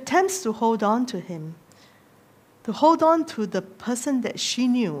 She attempts to hold on to him. to hold on to the person that she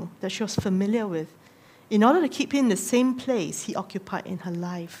knew, that she was familiar with, in order to keep him in the same place he occupied in her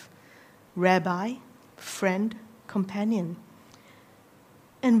life. Rabbi, friend, companion.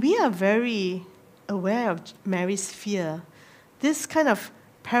 And we are very aware of Mary's fear, this kind of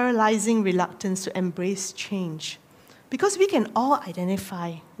paralyzing reluctance to embrace change, because we can all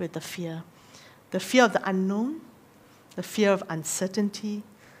identify with the fear of the unknown, the fear of uncertainty,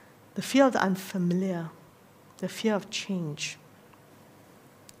 the fear of the unfamiliar, the fear of change.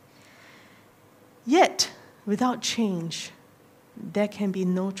 Yet, without change, there can be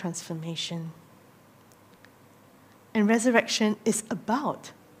no transformation. And resurrection is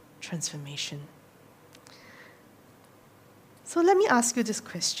about transformation. So let me ask you this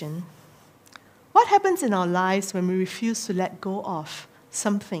question. What happens in our lives when we refuse to let go of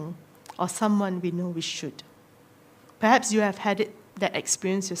something or someone we know we should? Perhaps you have had that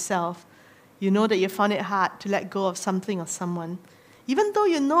experience yourself. You know that you found it hard to let go of something or someone, even though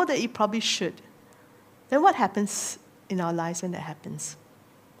you know that you probably should. Then what happens in our lives when that happens?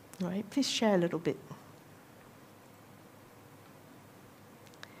 All right, please share a little bit.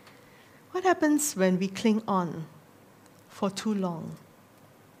 What happens when we cling on for too long?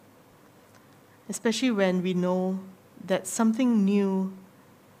 Especially when we know that something new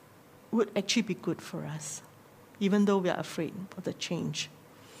would actually be good for us, even though we are afraid of the change.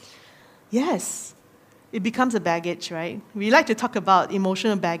 Yes, it becomes a baggage, right? We like to talk about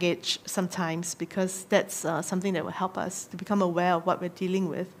emotional baggage sometimes because that's something that will help us to become aware of what we're dealing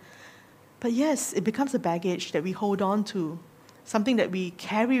with. But yes, it becomes a baggage that we hold on to, something that we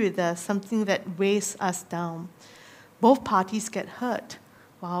carry with us, something that weighs us down. Both parties get hurt.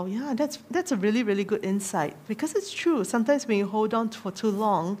 Wow, yeah, that's a really, really good insight. Because it's true, sometimes when you hold on for too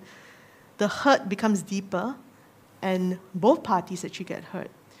long, the hurt becomes deeper, and both parties actually get hurt.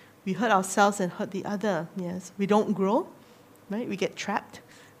 We hurt ourselves and hurt the other, yes. We don't grow, right? We get trapped,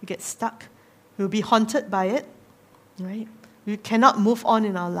 we get stuck. We'll be haunted by it, right? We cannot move on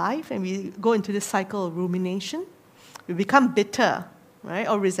in our life, and we go into this cycle of rumination. We become bitter, right,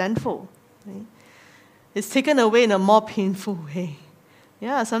 or resentful. Right? It's taken away in a more painful way.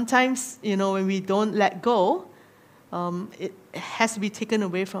 Yeah, sometimes, when we don't let go, it has to be taken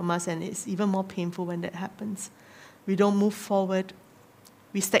away from us, and it's even more painful when that happens. We don't move forward.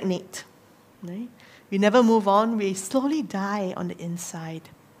 We stagnate. Right? We never move on. We slowly die on the inside.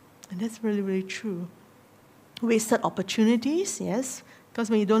 And that's really, really true. Wasted opportunities, yes, because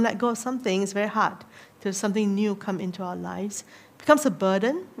when you don't let go of something, it's very hard to have something new come into our lives. It becomes a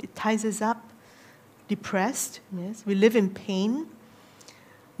burden. It ties us up. Depressed, yes. We live in pain.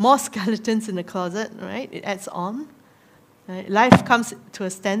 More skeletons in the closet, right? It adds on. Right? Life comes to a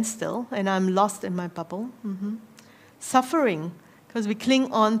standstill, and I'm lost in my bubble. Suffering, because we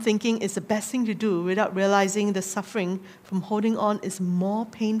cling on thinking it's the best thing to do without realizing the suffering from holding on is more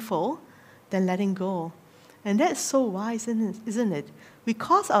painful than letting go. And that's so wise, isn't it? We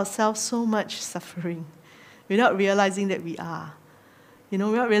cause ourselves so much suffering without realizing that we are.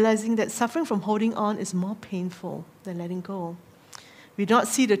 Without realizing that suffering from holding on is more painful than letting go. We do not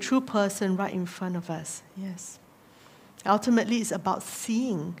see the true person right in front of us. Yes. Ultimately, it's about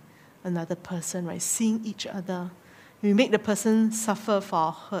seeing another person, right? Seeing each other. We make the person suffer for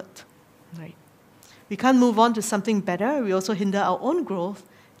our hurt, right? We can't move on to something better. We also hinder our own growth,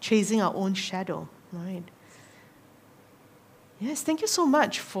 chasing our own shadow, right? Yes, thank you so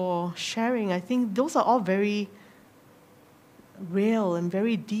much for sharing. I think those are all very real and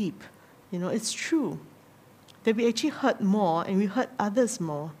very deep. It's true that we actually hurt more and we hurt others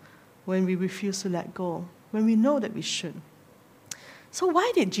more when we refuse to let go, when we know that we should. So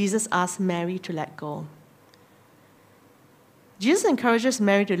why did Jesus ask Mary to let go? Jesus encourages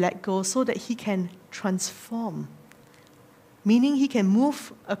Mary to let go so that he can transform, meaning he can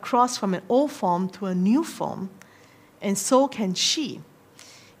move across from an old form to a new form, and so can she.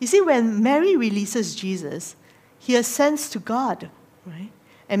 You see, when Mary releases Jesus, he ascends to God, right?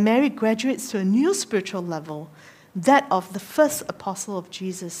 And Mary graduates to a new spiritual level, that of the first apostle of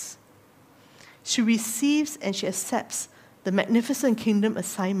Jesus. She receives and she accepts the magnificent kingdom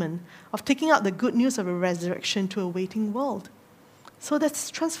assignment of taking out the good news of a resurrection to a waiting world. So that's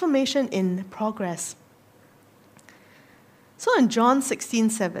transformation in progress. So in John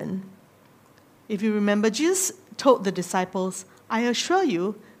 16:7, if you remember, Jesus told the disciples, I assure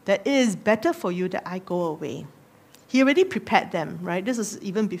you that it is better for you that I go away. He already prepared them, right? This is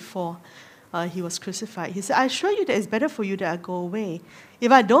even before he was crucified. He said, I assure you that it's better for you that I go away.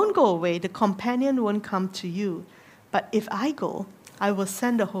 If I don't go away, the companion won't come to you. But if I go, I will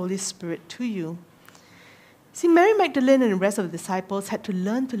send the Holy Spirit to you. See, Mary Magdalene and the rest of the disciples had to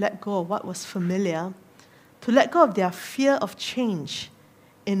learn to let go of what was familiar to let go of their fear of change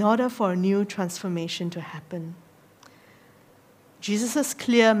in order for a new transformation to happen. Jesus'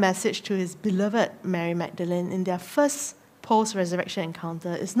 clear message to his beloved Mary Magdalene in their first post-resurrection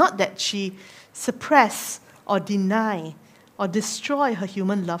encounter is not that she suppress or deny or destroy her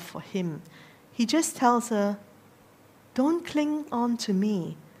human love for him. He just tells her, don't cling on to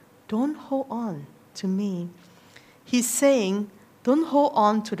me. Don't hold on to me. He's saying, don't hold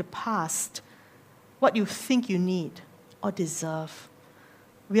on to the past, what you think you need or deserve.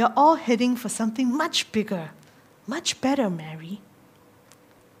 We are all heading for something much bigger, much better, Mary.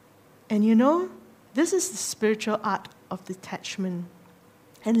 And you know, this is the spiritual art of detachment.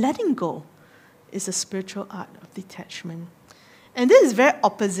 And letting go is a spiritual art of detachment. And this is very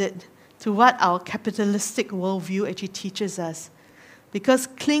opposite to what our capitalistic worldview actually teaches us. Because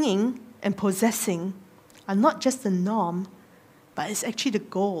clinging and possessing are not just the norm, but it's actually the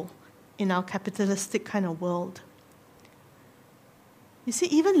goal in our capitalistic kind of world. You see,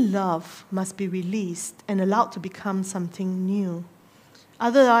 even love must be released and allowed to become something new.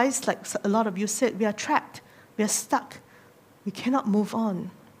 Otherwise, like a lot of you said, we are trapped, we are stuck, we cannot move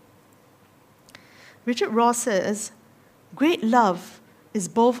on. Richard Rohr says, great love is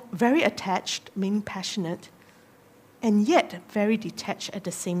both very attached, meaning passionate, and yet very detached at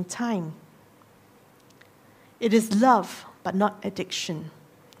the same time. It is love, but not addiction.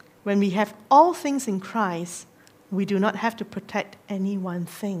 When we have all things in Christ, we do not have to protect any one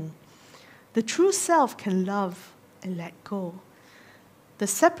thing. The true self can love and let go. The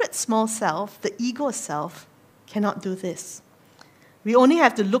separate small self, the ego self, cannot do this. We only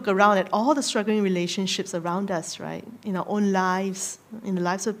have to look around at all the struggling relationships around us, right? In our own lives, in the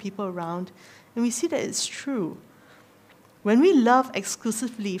lives of people around, and we see that it's true. When we love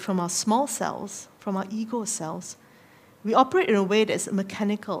exclusively from our small selves, from our ego selves, we operate in a way that's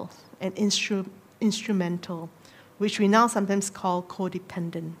mechanical and instrumental, which we now sometimes call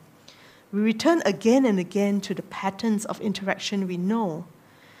codependent. We return again and again to the patterns of interaction we know.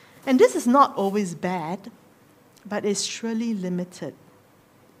 And this is not always bad, but it's surely limited.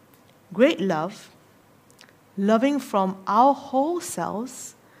 Great love, loving from our whole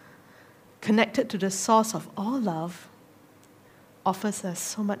selves, connected to the source of all love, offers us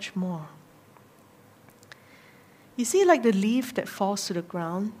so much more. You see, like the leaf that falls to the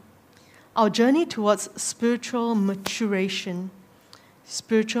ground, our journey towards spiritual maturation,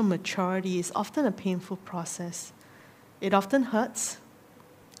 spiritual maturity is often a painful process. It often hurts,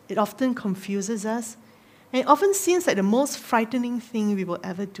 it often confuses us, and it often seems like the most frightening thing we will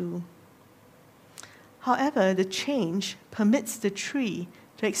ever do. However, the change permits the tree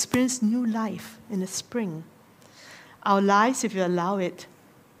to experience new life in the spring. Our lives, if you allow it,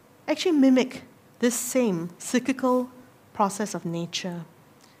 actually mimic this same cyclical process of nature.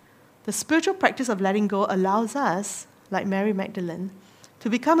 The spiritual practice of letting go allows us, like Mary Magdalene, to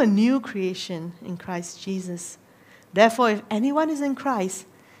become a new creation in Christ Jesus. Therefore, if anyone is in Christ,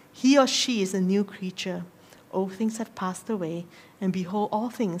 he or she is a new creature. Old things have passed away, and behold, all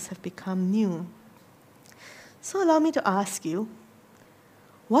things have become new. So allow me to ask you,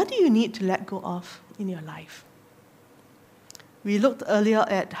 what do you need to let go of in your life? We looked earlier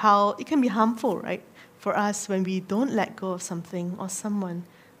at how it can be harmful, right, for us when we don't let go of something or someone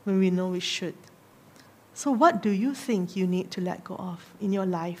when we know we should. So what do you think you need to let go of in your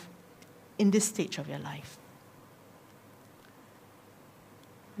life, in this stage of your life?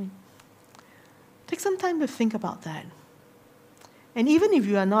 Right? Take some time to think about that. And even if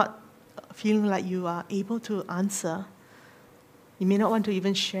you are not feeling like you are able to answer, you may not want to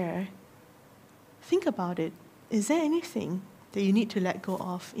even share, think about it. Is there anything that you need to let go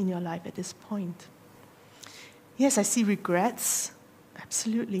of in your life at this point? Yes, I see regrets.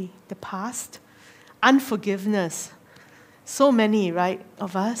 Absolutely. The past. Unforgiveness. So many, right,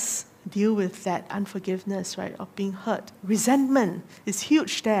 of us deal with that unforgiveness, right, of being hurt. Resentment is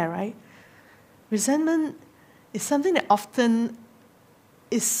huge there, right? Resentment is something that often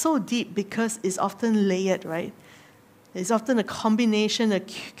is so deep because it's often layered, right? It's often a combination,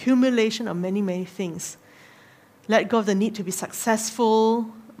 accumulation of many, many things. Let go of the need to be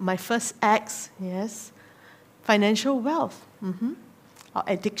successful, my first acts, yes. Financial wealth, our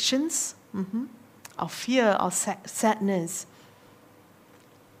addictions, our fear, our sadness,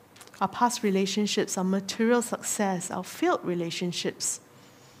 our past relationships, our material success, our failed relationships.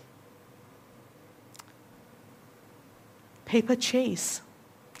 Paper chase.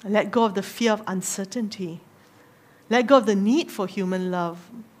 Let go of the fear of uncertainty. Let go of the need for human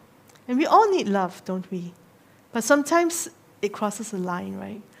love. And we all need love, don't we? But sometimes it crosses a line,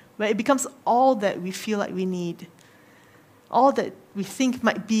 right? Where it becomes all that we feel like we need. all that we think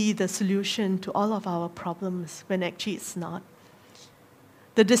might be the solution to all of our problems when actually it's not.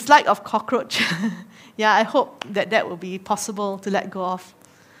 The dislike of cockroach, yeah, I hope that will be possible to let go of.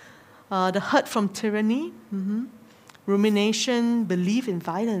 The hurt from tyranny, rumination, belief in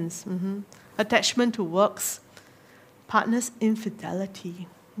violence, attachment to works, partner's infidelity,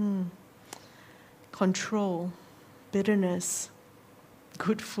 control, bitterness,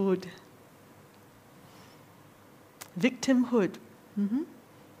 good food, victimhood.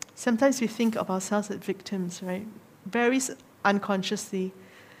 Sometimes we think of ourselves as victims, right? Very unconsciously.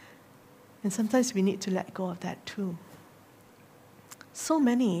 And sometimes we need to let go of that too. So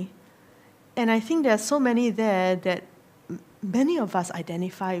many. And I think there are so many there that many of us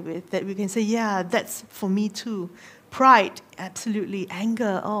identify with, that we can say, yeah, that's for me too. Pride, absolutely.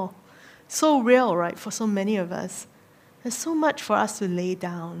 Anger, oh, so real, right, for so many of us. There's so much for us to lay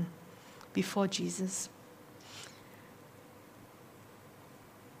down before Jesus.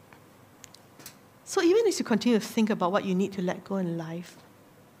 So even as you continue to think about what you need to let go in life,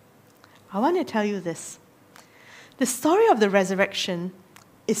 I want to tell you this. The story of the resurrection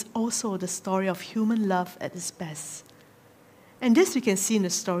is also the story of human love at its best. And this we can see in the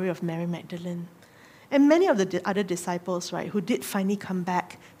story of Mary Magdalene. And many of the other disciples, right, who did finally come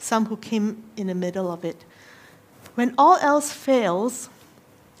back, some who came in the middle of it. When all else fails,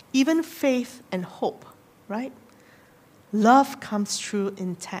 even faith and hope, right? Love comes through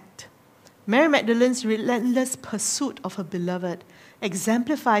intact. Mary Magdalene's relentless pursuit of her beloved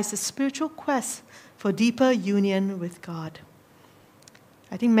exemplifies the spiritual quest for deeper union with God.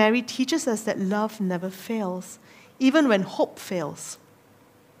 I think Mary teaches us that love never fails, even when hope fails.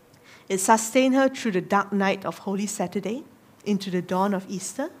 It sustained her through the dark night of Holy Saturday into the dawn of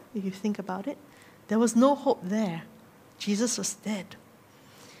Easter, if you think about it. There was no hope there. Jesus was dead.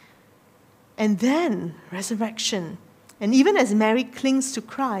 And then resurrection. And even as Mary clings to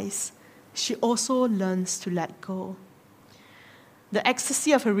Christ, she also learns to let go. The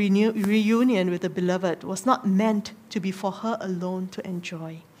ecstasy of a reunion with the beloved was not meant to be for her alone to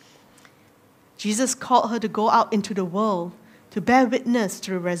enjoy. Jesus called her to go out into the world to bear witness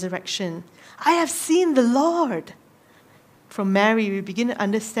to the resurrection. I have seen the Lord. From Mary, we begin to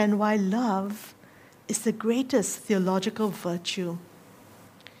understand why love is the greatest theological virtue.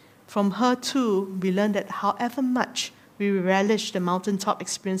 From her, too, we learn that however much we relish the mountaintop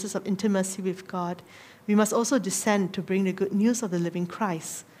experiences of intimacy with God, we must also descend to bring the good news of the living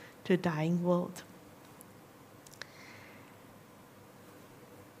Christ to a dying world.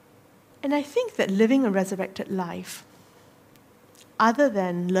 And I think that living a resurrected life, other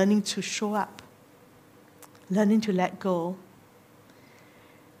than learning to show up, learning to let go,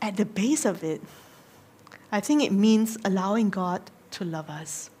 at the base of it, I think it means allowing God to love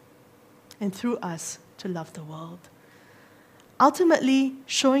us and through us to love the world. Ultimately,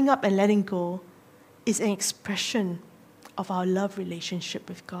 showing up and letting go is an expression of our love relationship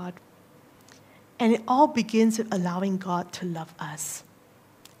with God. And it all begins with allowing God to love us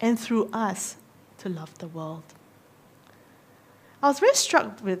and through us to love the world. I was very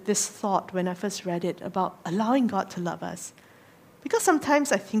struck with this thought when I first read it about allowing God to love us, because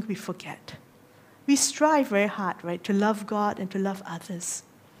sometimes I think we forget. We strive very hard, right, to love God and to love others.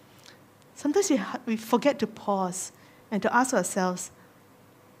 Sometimes we forget to pause and to ask ourselves,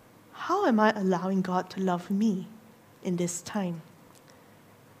 how am I allowing God to love me in this time?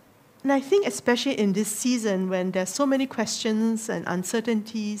 And I think especially in this season when there's so many questions and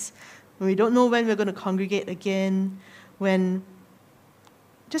uncertainties, when we don't know when we're going to congregate again, when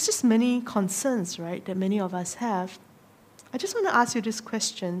there's just many concerns, right, that many of us have, I just want to ask you this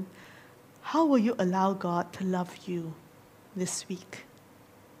question. How will you allow God to love you this week?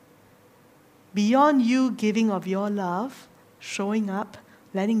 Beyond you giving of your love, showing up,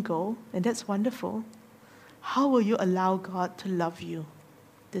 letting go, and that's wonderful, how will you allow God to love you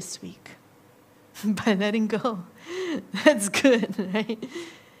this week? By letting go. That's good, right?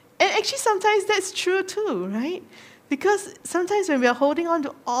 And actually sometimes that's true too, right? Because sometimes when we are holding on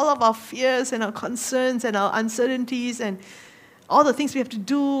to all of our fears and our concerns and our uncertainties and all the things we have to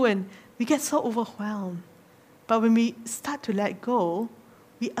do, and we get so overwhelmed. But when we start to let go,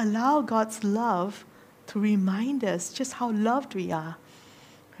 we allow God's love to remind us just how loved we are.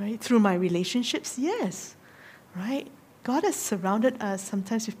 Right? Through my relationships, yes. Right? God has surrounded us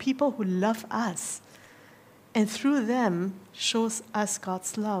sometimes with people who love us, and through them shows us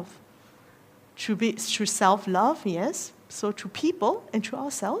God's love. Through self-love, yes. So through people and through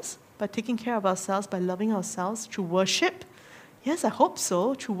ourselves, by taking care of ourselves, by loving ourselves, through worship. Yes, I hope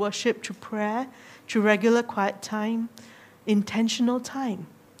so. Through worship, through prayer, through regular quiet time, intentional time.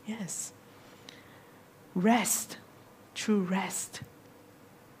 Yes. Rest through rest.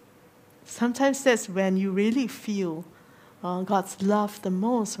 Sometimes that's when you really feel God's love the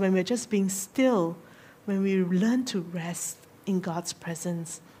most, when we're just being still, when we learn to rest in God's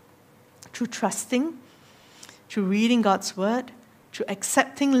presence. Through trusting, through reading God's word, through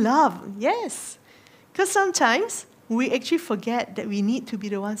accepting love. Yes. Because sometimes we actually forget that we need to be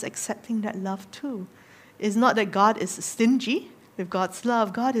the ones accepting that love too. It's not that God is stingy with God's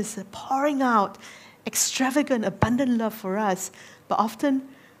love. God is pouring out extravagant, abundant love for us. But often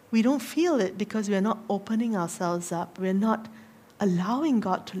we don't feel it because we're not opening ourselves up. We're not allowing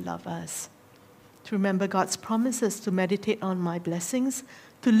God to love us. To remember God's promises, to meditate on my blessings,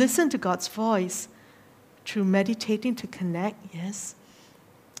 to listen to God's voice, through meditating to connect, yes.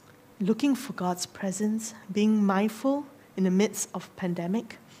 Looking for God's presence, being mindful in the midst of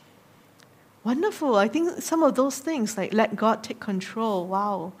pandemic. Wonderful. I think some of those things, like let God take control,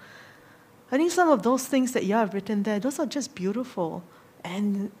 wow. I think some of those things that you have written there, those are just beautiful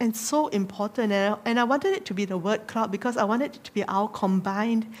and so important. And I wanted it to be the word cloud because I wanted it to be our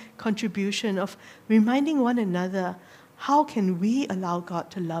combined contribution of reminding one another, how can we allow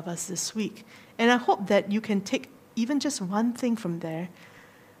God to love us this week? And I hope that you can take even just one thing from there,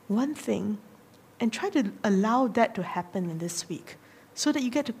 one thing, and try to allow that to happen in this week so that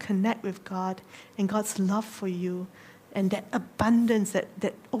you get to connect with God and God's love for you and that abundance,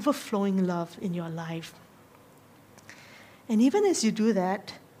 that overflowing love in your life. And even as you do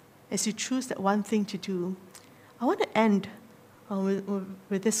that, as you choose that one thing to do, I want to end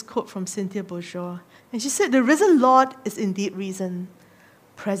with this quote from Cynthia Bourgeois. And she said, "The risen Lord is indeed risen,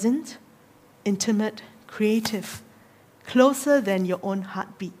 present, intimate, creative, closer than your own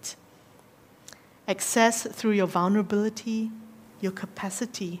heartbeat. Accessed through your vulnerability, your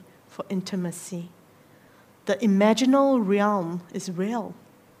capacity for intimacy. The imaginal realm is real,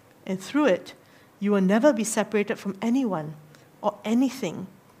 and through it, you will never be separated from anyone or anything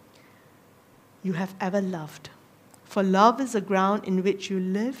you have ever loved. For love is the ground in which you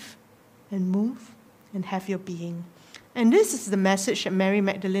live and move and have your being." And this is the message that Mary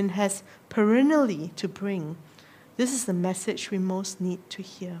Magdalene has perennially to bring. This is the message we most need to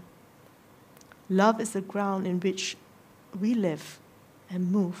hear. Love is the ground in which we live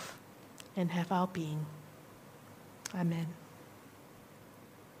and move and have our being. Amen.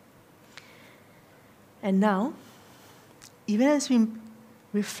 And now, even as we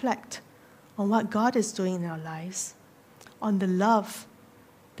reflect on what God is doing in our lives, on the love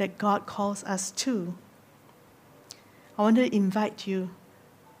that God calls us to, I want to invite you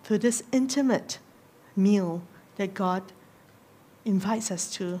to this intimate meal that God invites us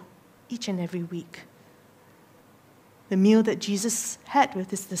to each and every week. The meal that Jesus had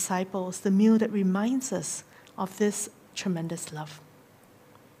with his disciples, the meal that reminds us of this tremendous love.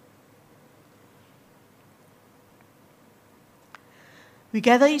 We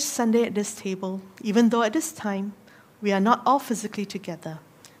gather each Sunday at this table, even though at this time we are not all physically together.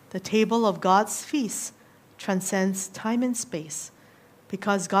 The table of God's feast transcends time and space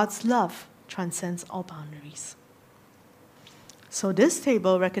because God's love transcends all boundaries. So this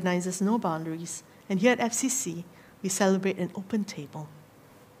table recognizes no boundaries, and here at FCC, we celebrate an open table.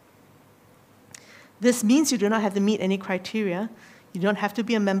 This means you do not have to meet any criteria. You don't have to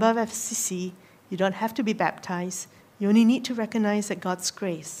be a member of FCC. You don't have to be baptized. You only need to recognize that God's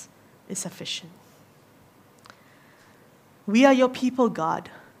grace is sufficient. We are your people,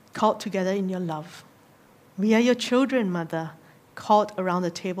 God, called together in your love. We are your children, Mother, called around the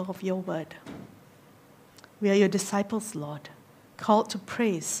table of your word. We are your disciples, Lord, called to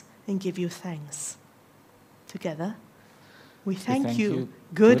praise and give you thanks. Together, we thank you,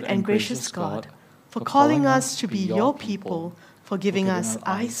 good and gracious God, for calling us to be your people, for giving us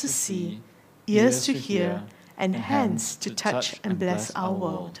eyes to see, ears to hear, and hands to touch and bless our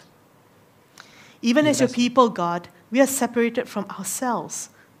world. Even as your people, God, we are separated from ourselves,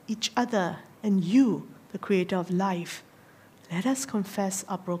 each other, and you, the creator of life. Let us confess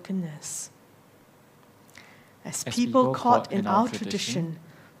our brokenness. As people caught in our tradition,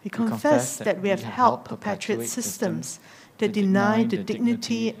 we confess that we have helped perpetuate systems that deny the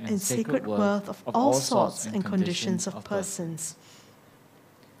dignity and sacred worth of all sorts and conditions of persons.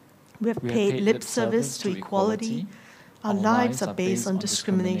 We have paid lip service to equality. Our lives are based on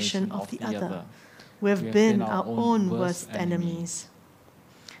discrimination of the other. We have been our own worst enemies.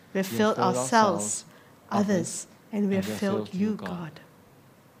 We have failed ourselves, others, and we have failed you, God.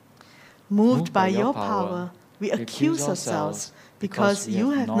 Moved by your power, we accuse ourselves because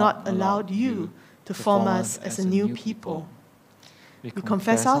you have not allowed you to form us as a new people. We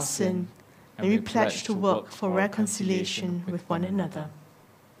confess our sin and we pledge to work for reconciliation with one another.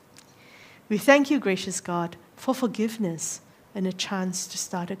 We thank you, gracious God, for forgiveness, and a chance to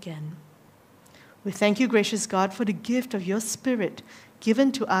start again. We thank you, gracious God, for the gift of your Spirit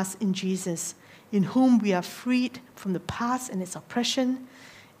given to us in Jesus, in whom we are freed from the past and its oppression,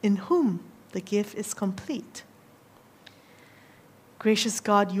 in whom the gift is complete. Gracious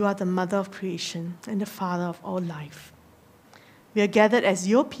God, you are the mother of creation and the father of all life. We are gathered as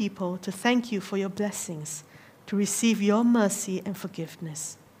your people to thank you for your blessings, to receive your mercy and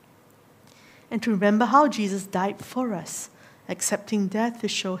forgiveness, and to remember how Jesus died for us, accepting death to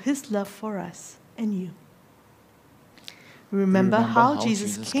show his love for us and you. We remember how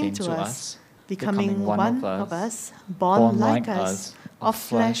Jesus came to us, becoming one of us, born like us, of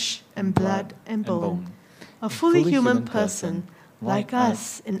flesh and blood and bone, a fully human person, like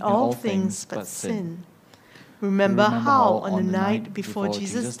us in all things but sin. Remember how on the night before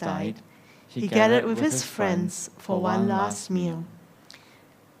Jesus died, he gathered with his friends for one last meal.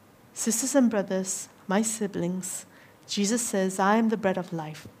 Sisters and brothers, my siblings, Jesus says, I am the bread of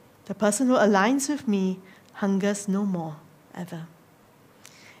life. The person who aligns with me hungers no more, ever.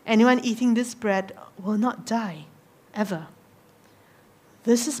 Anyone eating this bread will not die, ever.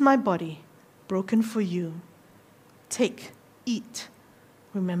 This is my body, broken for you. Take, eat,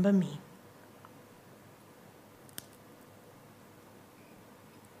 remember me.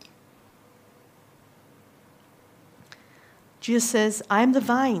 Jesus says, I am the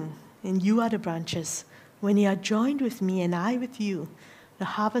vine, and you are the branches. When you are joined with me and I with you, the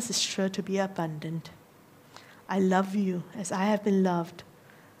harvest is sure to be abundant. I love you as I have been loved.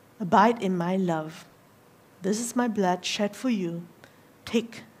 Abide in my love. This is my blood shed for you.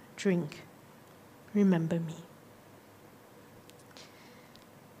 Take, drink, remember me.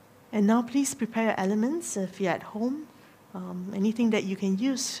 And now please prepare your elements if you're at home, anything that you can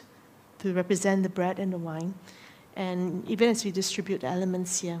use to represent the bread and the wine. And even as we distribute the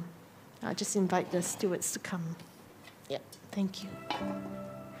elements here, I'll just invite the stewards to come. Yep, thank you.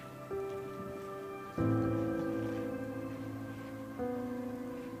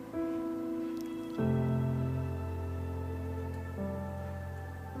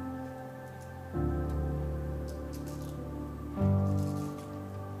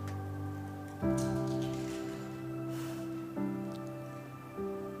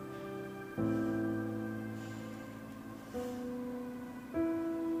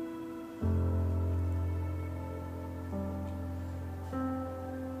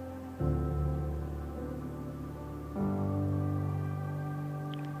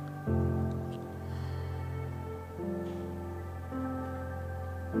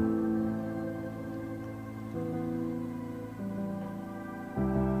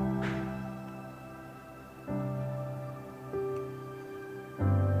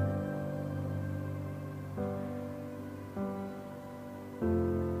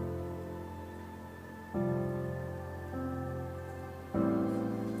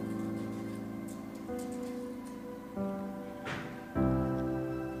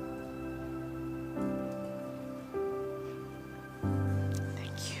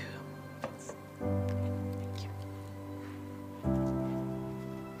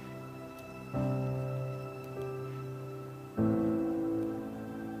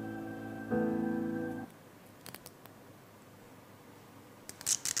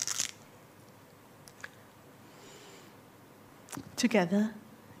 Together,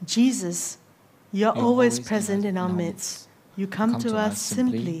 Jesus, you're always present in our midst. You come to us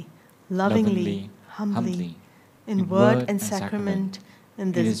simply, lovingly, humbly, in word and sacrament,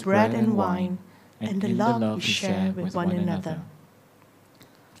 in this bread and wine, and the love we share with one another.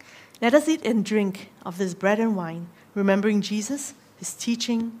 Let us eat and drink of this bread and wine, remembering Jesus, his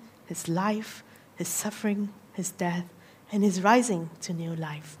teaching, his life, his suffering, his death, and his rising to new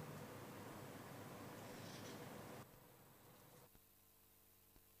life.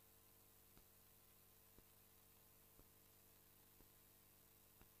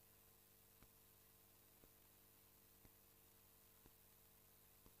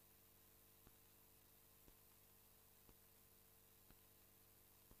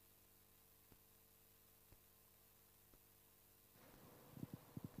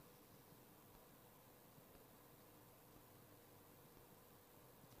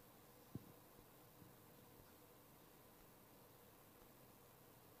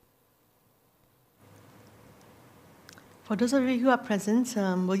 For those of you who are present,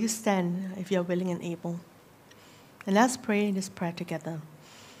 will you stand if you are willing and able? And let's pray this prayer together.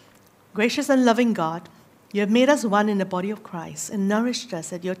 Gracious and loving God, you have made us one in the body of Christ and nourished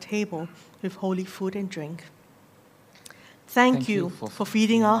us at your table with holy food and drink. Thank you for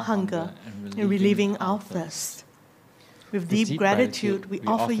feeding our hunger and relieving our thirst. With deep gratitude, we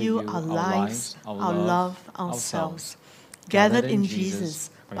offer you our lives, our love, ourselves, gathered in Jesus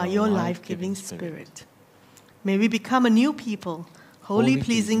by your life-giving Spirit. May we become a new people, wholly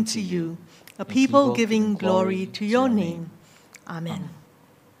pleasing to you, a people giving glory to your name. Amen.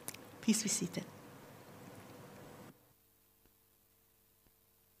 Please be seated.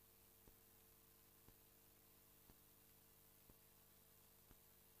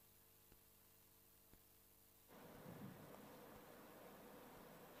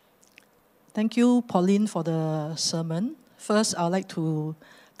 Thank you, Pauline, for the sermon. First, I'd like to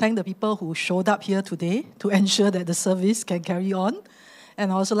thank the people who showed up here today to ensure that the service can carry on.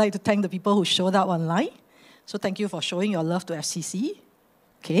 And I also like to thank the people who showed up online. So thank you for showing your love to FCC.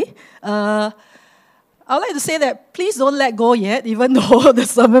 Okay. I would like to say that please don't let go yet, even though the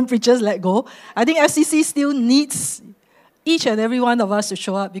sermon preachers let go. I think FCC still needs each and every one of us to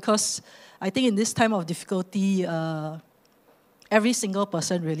show up, because I think in this time of difficulty, every single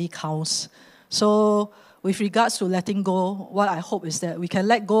person really counts. So with regards to letting go, what I hope is that we can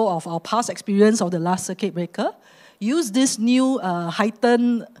let go of our past experience of the last circuit breaker, use this new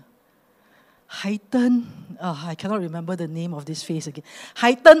heightened, I cannot remember the name of this phase again,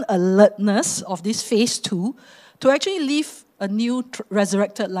 heightened alertness of this phase 2 to actually live a new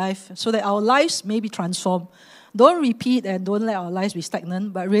resurrected life so that our lives may be transformed. Don't repeat and don't let our lives be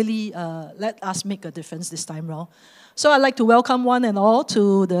stagnant, but really let us make a difference this time around. So I'd like to welcome one and all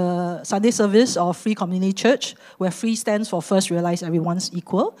to the Sunday service of Free Community Church, where Free stands for First Realize Everyone's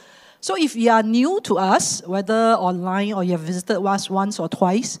Equal. So if you are new to us, whether online or you have visited us once or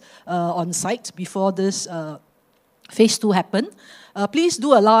twice on site before this phase 2 happened, please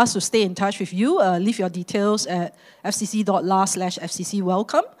do allow us to stay in touch with you. Leave your details at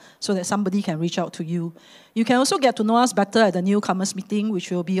fcc.la/fccwelcome so that somebody can reach out to you. You can also get to know us better at the newcomers meeting,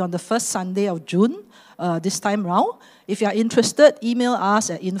 which will be on the first Sunday of June this time round. If you are interested, email us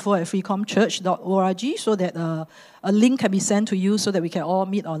at info@freecomchurch.org so that a link can be sent to you so that we can all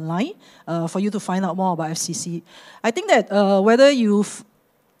meet online for you to find out more about FCC. I think that whether you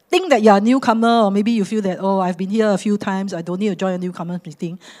think that you're a newcomer, or maybe you feel that, oh, I've been here a few times, I don't need to join a newcomers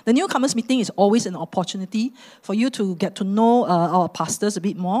meeting. The newcomers meeting is always an opportunity for you to get to know our pastors a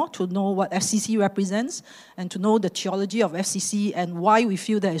bit more, to know what FCC represents, and to know the theology of FCC and why we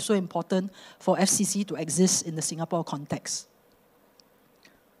feel that it's so important for FCC to exist in the Singapore context.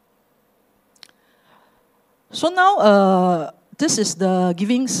 So now, this is the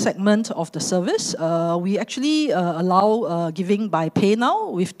giving segment of the service. We actually allow giving by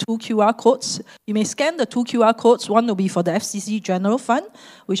PayNow with 2 QR codes. You may scan the 2 QR codes. One will be for the FCC General Fund,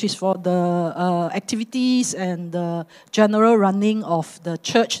 which is for the activities and the general running of the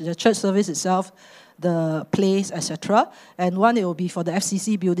church service itself, the place, etc. And one, it will be for the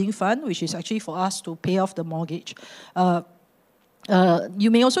FCC Building Fund, which is actually for us to pay off the mortgage.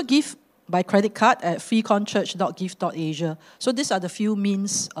 You may also give by credit card at freeconchurch.gift.asia. So these are the few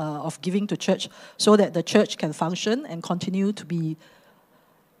means of giving to church so that the church can function and continue to be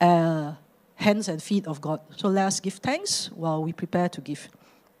hands and feet of God. So let us give thanks while we prepare to give.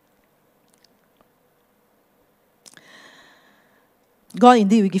 God,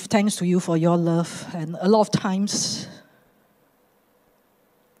 indeed, we give thanks to you for your love. And a lot of times,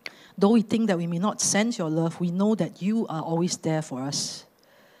 though we think that we may not sense your love, we know that you are always there for us.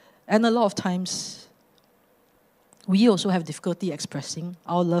 And a lot of times, we also have difficulty expressing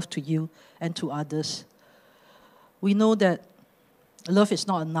our love to you and to others. We know that love is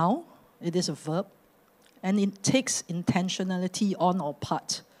not a noun, it is a verb. And it takes intentionality on our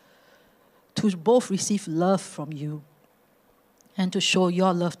part to both receive love from you and to show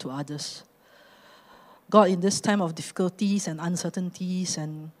your love to others. God, in this time of difficulties and uncertainties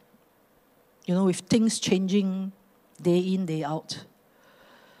and, with things changing day in, day out,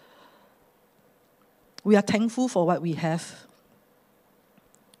 we are thankful for what we have,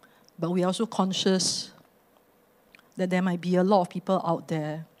 but we are also conscious that there might be a lot of people out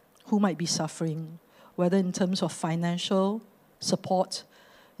there who might be suffering, whether in terms of financial support,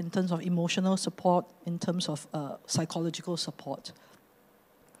 in terms of emotional support, in terms of psychological support.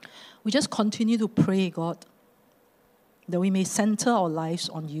 We just continue to pray, God, that we may center our lives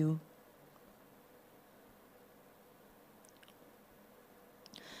on you.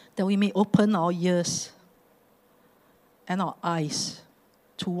 That we may open our ears and our eyes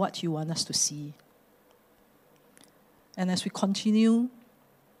to what you want us to see. And as we continue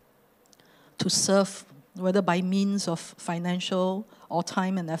to serve, whether by means of financial or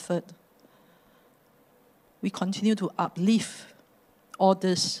time and effort, we continue to uplift all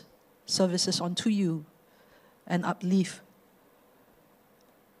these services onto you and uplift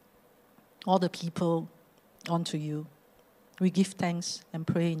all the people onto you. We give thanks and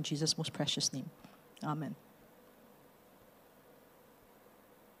pray in Jesus' most precious name. Amen.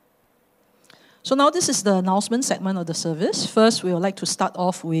 So now this is the announcement segment of the service. First, we would like to start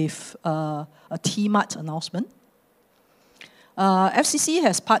off with a T-Mart announcement. FCC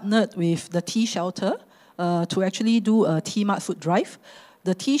has partnered with the Tea Shelter to actually do a T-Mart food drive.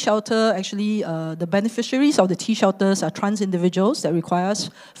 The Tea Shelter, actually, the beneficiaries of the Tea Shelters are trans individuals that requires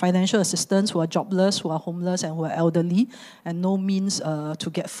financial assistance, who are jobless, who are homeless, and who are elderly, and no means to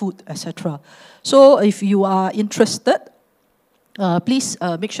get food, etc. So if you are interested, please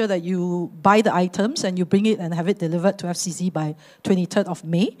make sure that you buy the items and you bring it and have it delivered to FCC by 23rd of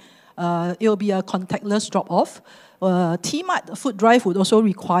May. It will be a contactless drop-off. T-Mart food drive would also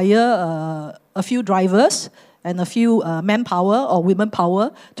require a few drivers and a few manpower or women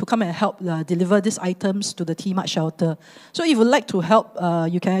power to come and help deliver these items to the T-Mart shelter. So if you would like to help,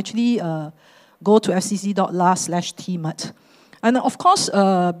 you can actually go to fcc.la/T-Mart. And of course,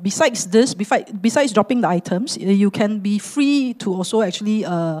 besides this, besides dropping the items, you can be free to also actually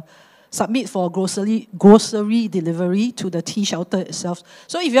submit for grocery delivery to the tea shelter itself.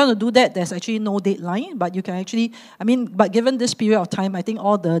 So if you want to do that, there's actually no deadline, but you can actually, but given this period of time, I think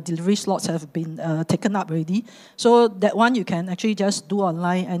all the delivery slots have been taken up already. So that one you can actually just do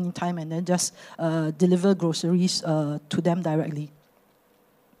online anytime and then just deliver groceries to them directly.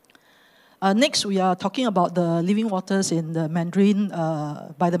 Next, we are talking about the Living Waters in the Mandarin,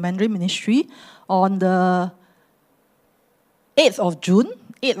 by the Mandarin Ministry. On the 8th of June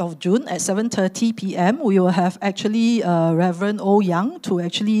at 7:30 p.m., we will have actually Reverend O Yang to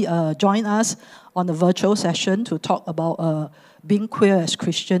actually join us on a virtual session to talk about being queer as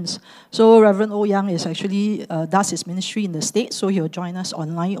Christians. So Reverend O Yang is actually does his ministry in the States, so he will join us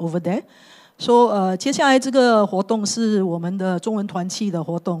online over there. So 接下来这个活动是我们的中文团契的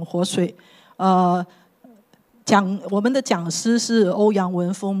活动，活水。我们的讲师是欧阳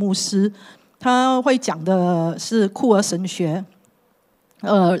文峰牧师，他会讲的是酷儿神学。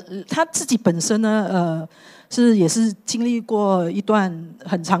他自己本身呢，也是经历过一段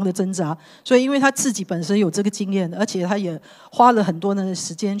很长的挣扎，所以因为他自己本身有这个经验，而且他也花了很多的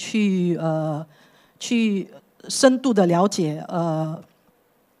时间去深度的了解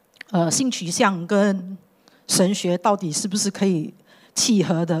性取向跟神学到底是不是可以契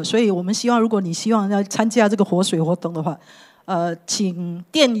合的，所以我们希望，如果你希望要参加这个活水活动的话，请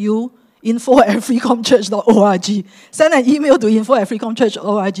电邮info@freecomchurch.org. Send an email to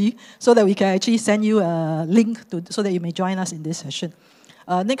info@freecomchurch.org so that we can actually send you a link so that you may join us in this session.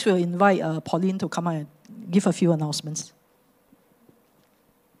 Next, we'll invite Pauline to come out and give a few announcements.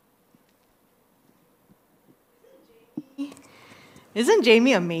 Isn't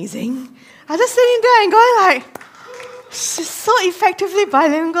Jamie amazing? I'm just sitting there and going like, she's so effectively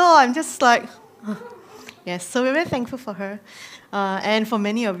bilingual. I'm just like, yes, so we're very thankful for her. And for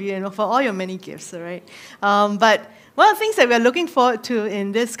many of you, and for all your many gifts, all right? But one of the things that we're looking forward to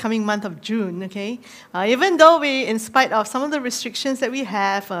in this coming month of June, okay? Even though we, in spite of some of the restrictions that we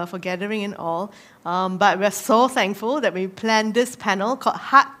have for gathering and all, but we're so thankful that we planned this panel called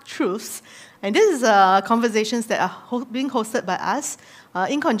Heart Truths. And this is conversations that are being hosted by us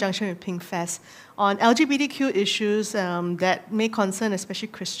in conjunction with Pink Fest on LGBTQ issues that may concern especially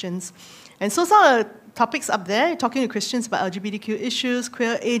Christians. And so some of the topics up there, talking to Christians about LGBTQ issues,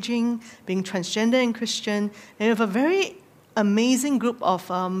 queer aging, being transgender and Christian, and we have a very amazing group of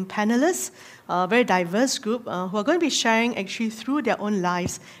panelists, a very diverse group, who are going to be sharing actually through their own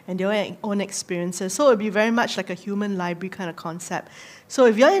lives and their own experiences. So it will be very much like a human library kind of concept. So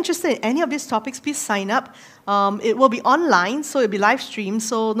if you're interested in any of these topics, please sign up. It will be online, so it will be live streamed,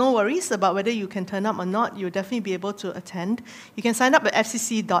 so no worries about whether you can turn up or not. You'll definitely be able to attend. You can sign up at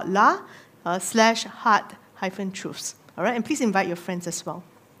fcc.la/heart-truths. All right, and please invite your friends as well.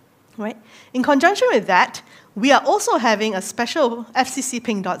 Right? In conjunction with that, we are also having a special FCC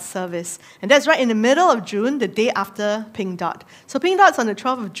Pink Dot service. And that's right in the middle of June, the day after Pink Dot. So Pink Dot's on the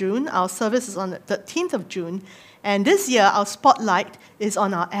 12th of June. Our service is on the 13th of June. And this year, our spotlight is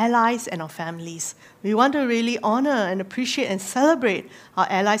on our allies and our families. We want to really honor and appreciate and celebrate our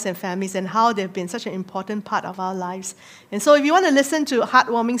allies and families and how they've been such an important part of our lives. And so if you want to listen to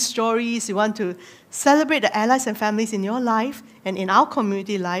heartwarming stories, you want to celebrate the allies and families in your life and in our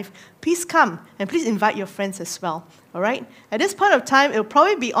community life, please come and please invite your friends as well. All right? At this point of time, it will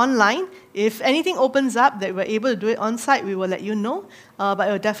probably be online. If anything opens up that we're able to do it on site, we will let you know. But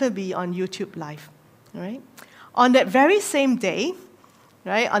it will definitely be on YouTube Live. All right? On that very same day,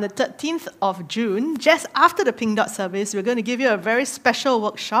 right, on the 13th of June, just after the Pink Dot service, we're going to give you a very special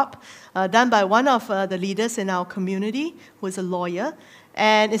workshop done by one of the leaders in our community, who is a lawyer.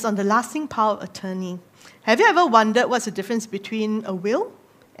 and it's on the lasting power of attorney. Have you ever wondered what's the difference between a will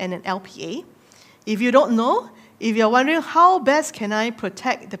and an LPA? If you don't know, if you're wondering how best can I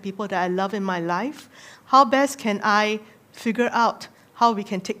protect the people that I love in my life, how best can I figure out how we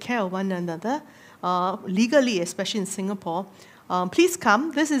can take care of one another, legally, especially in Singapore, please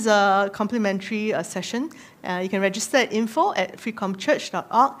come. This is a complimentary session. You can register at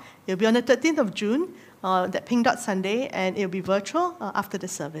info@freecomchurch.org. It'll be on the 13th of June, that Pink Dot Sunday, and it'll be virtual after the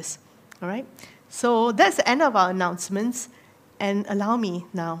service. All right? So that's the end of our announcements, and allow me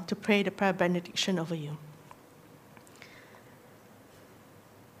now to pray the prayer benediction over you.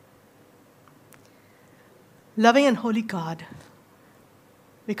 Loving and holy God,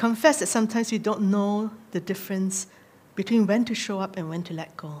 we confess that sometimes we don't know the difference between when to show up and when to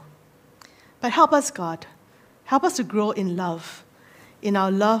let go. But help us, God. Help us to grow in love, in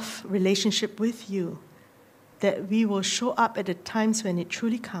our love relationship with you, that we will show up at the times when it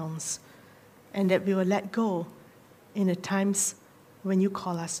truly counts, and that we will let go in the times when you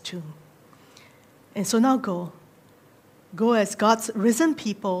call us to. And so now go. Go as God's risen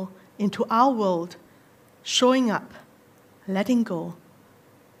people into our world, showing up, letting go,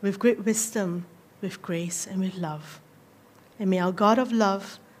 with great wisdom, with grace, and with love. And may our God of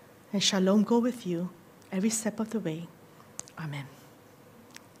love and shalom go with you every step of the way. Amen.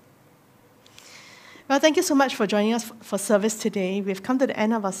 Well, thank you so much for joining us for service today. We've come to the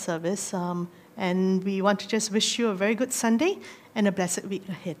end of our service, and we want to just wish you a very good Sunday and a blessed week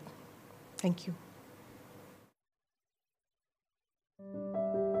ahead. Thank you.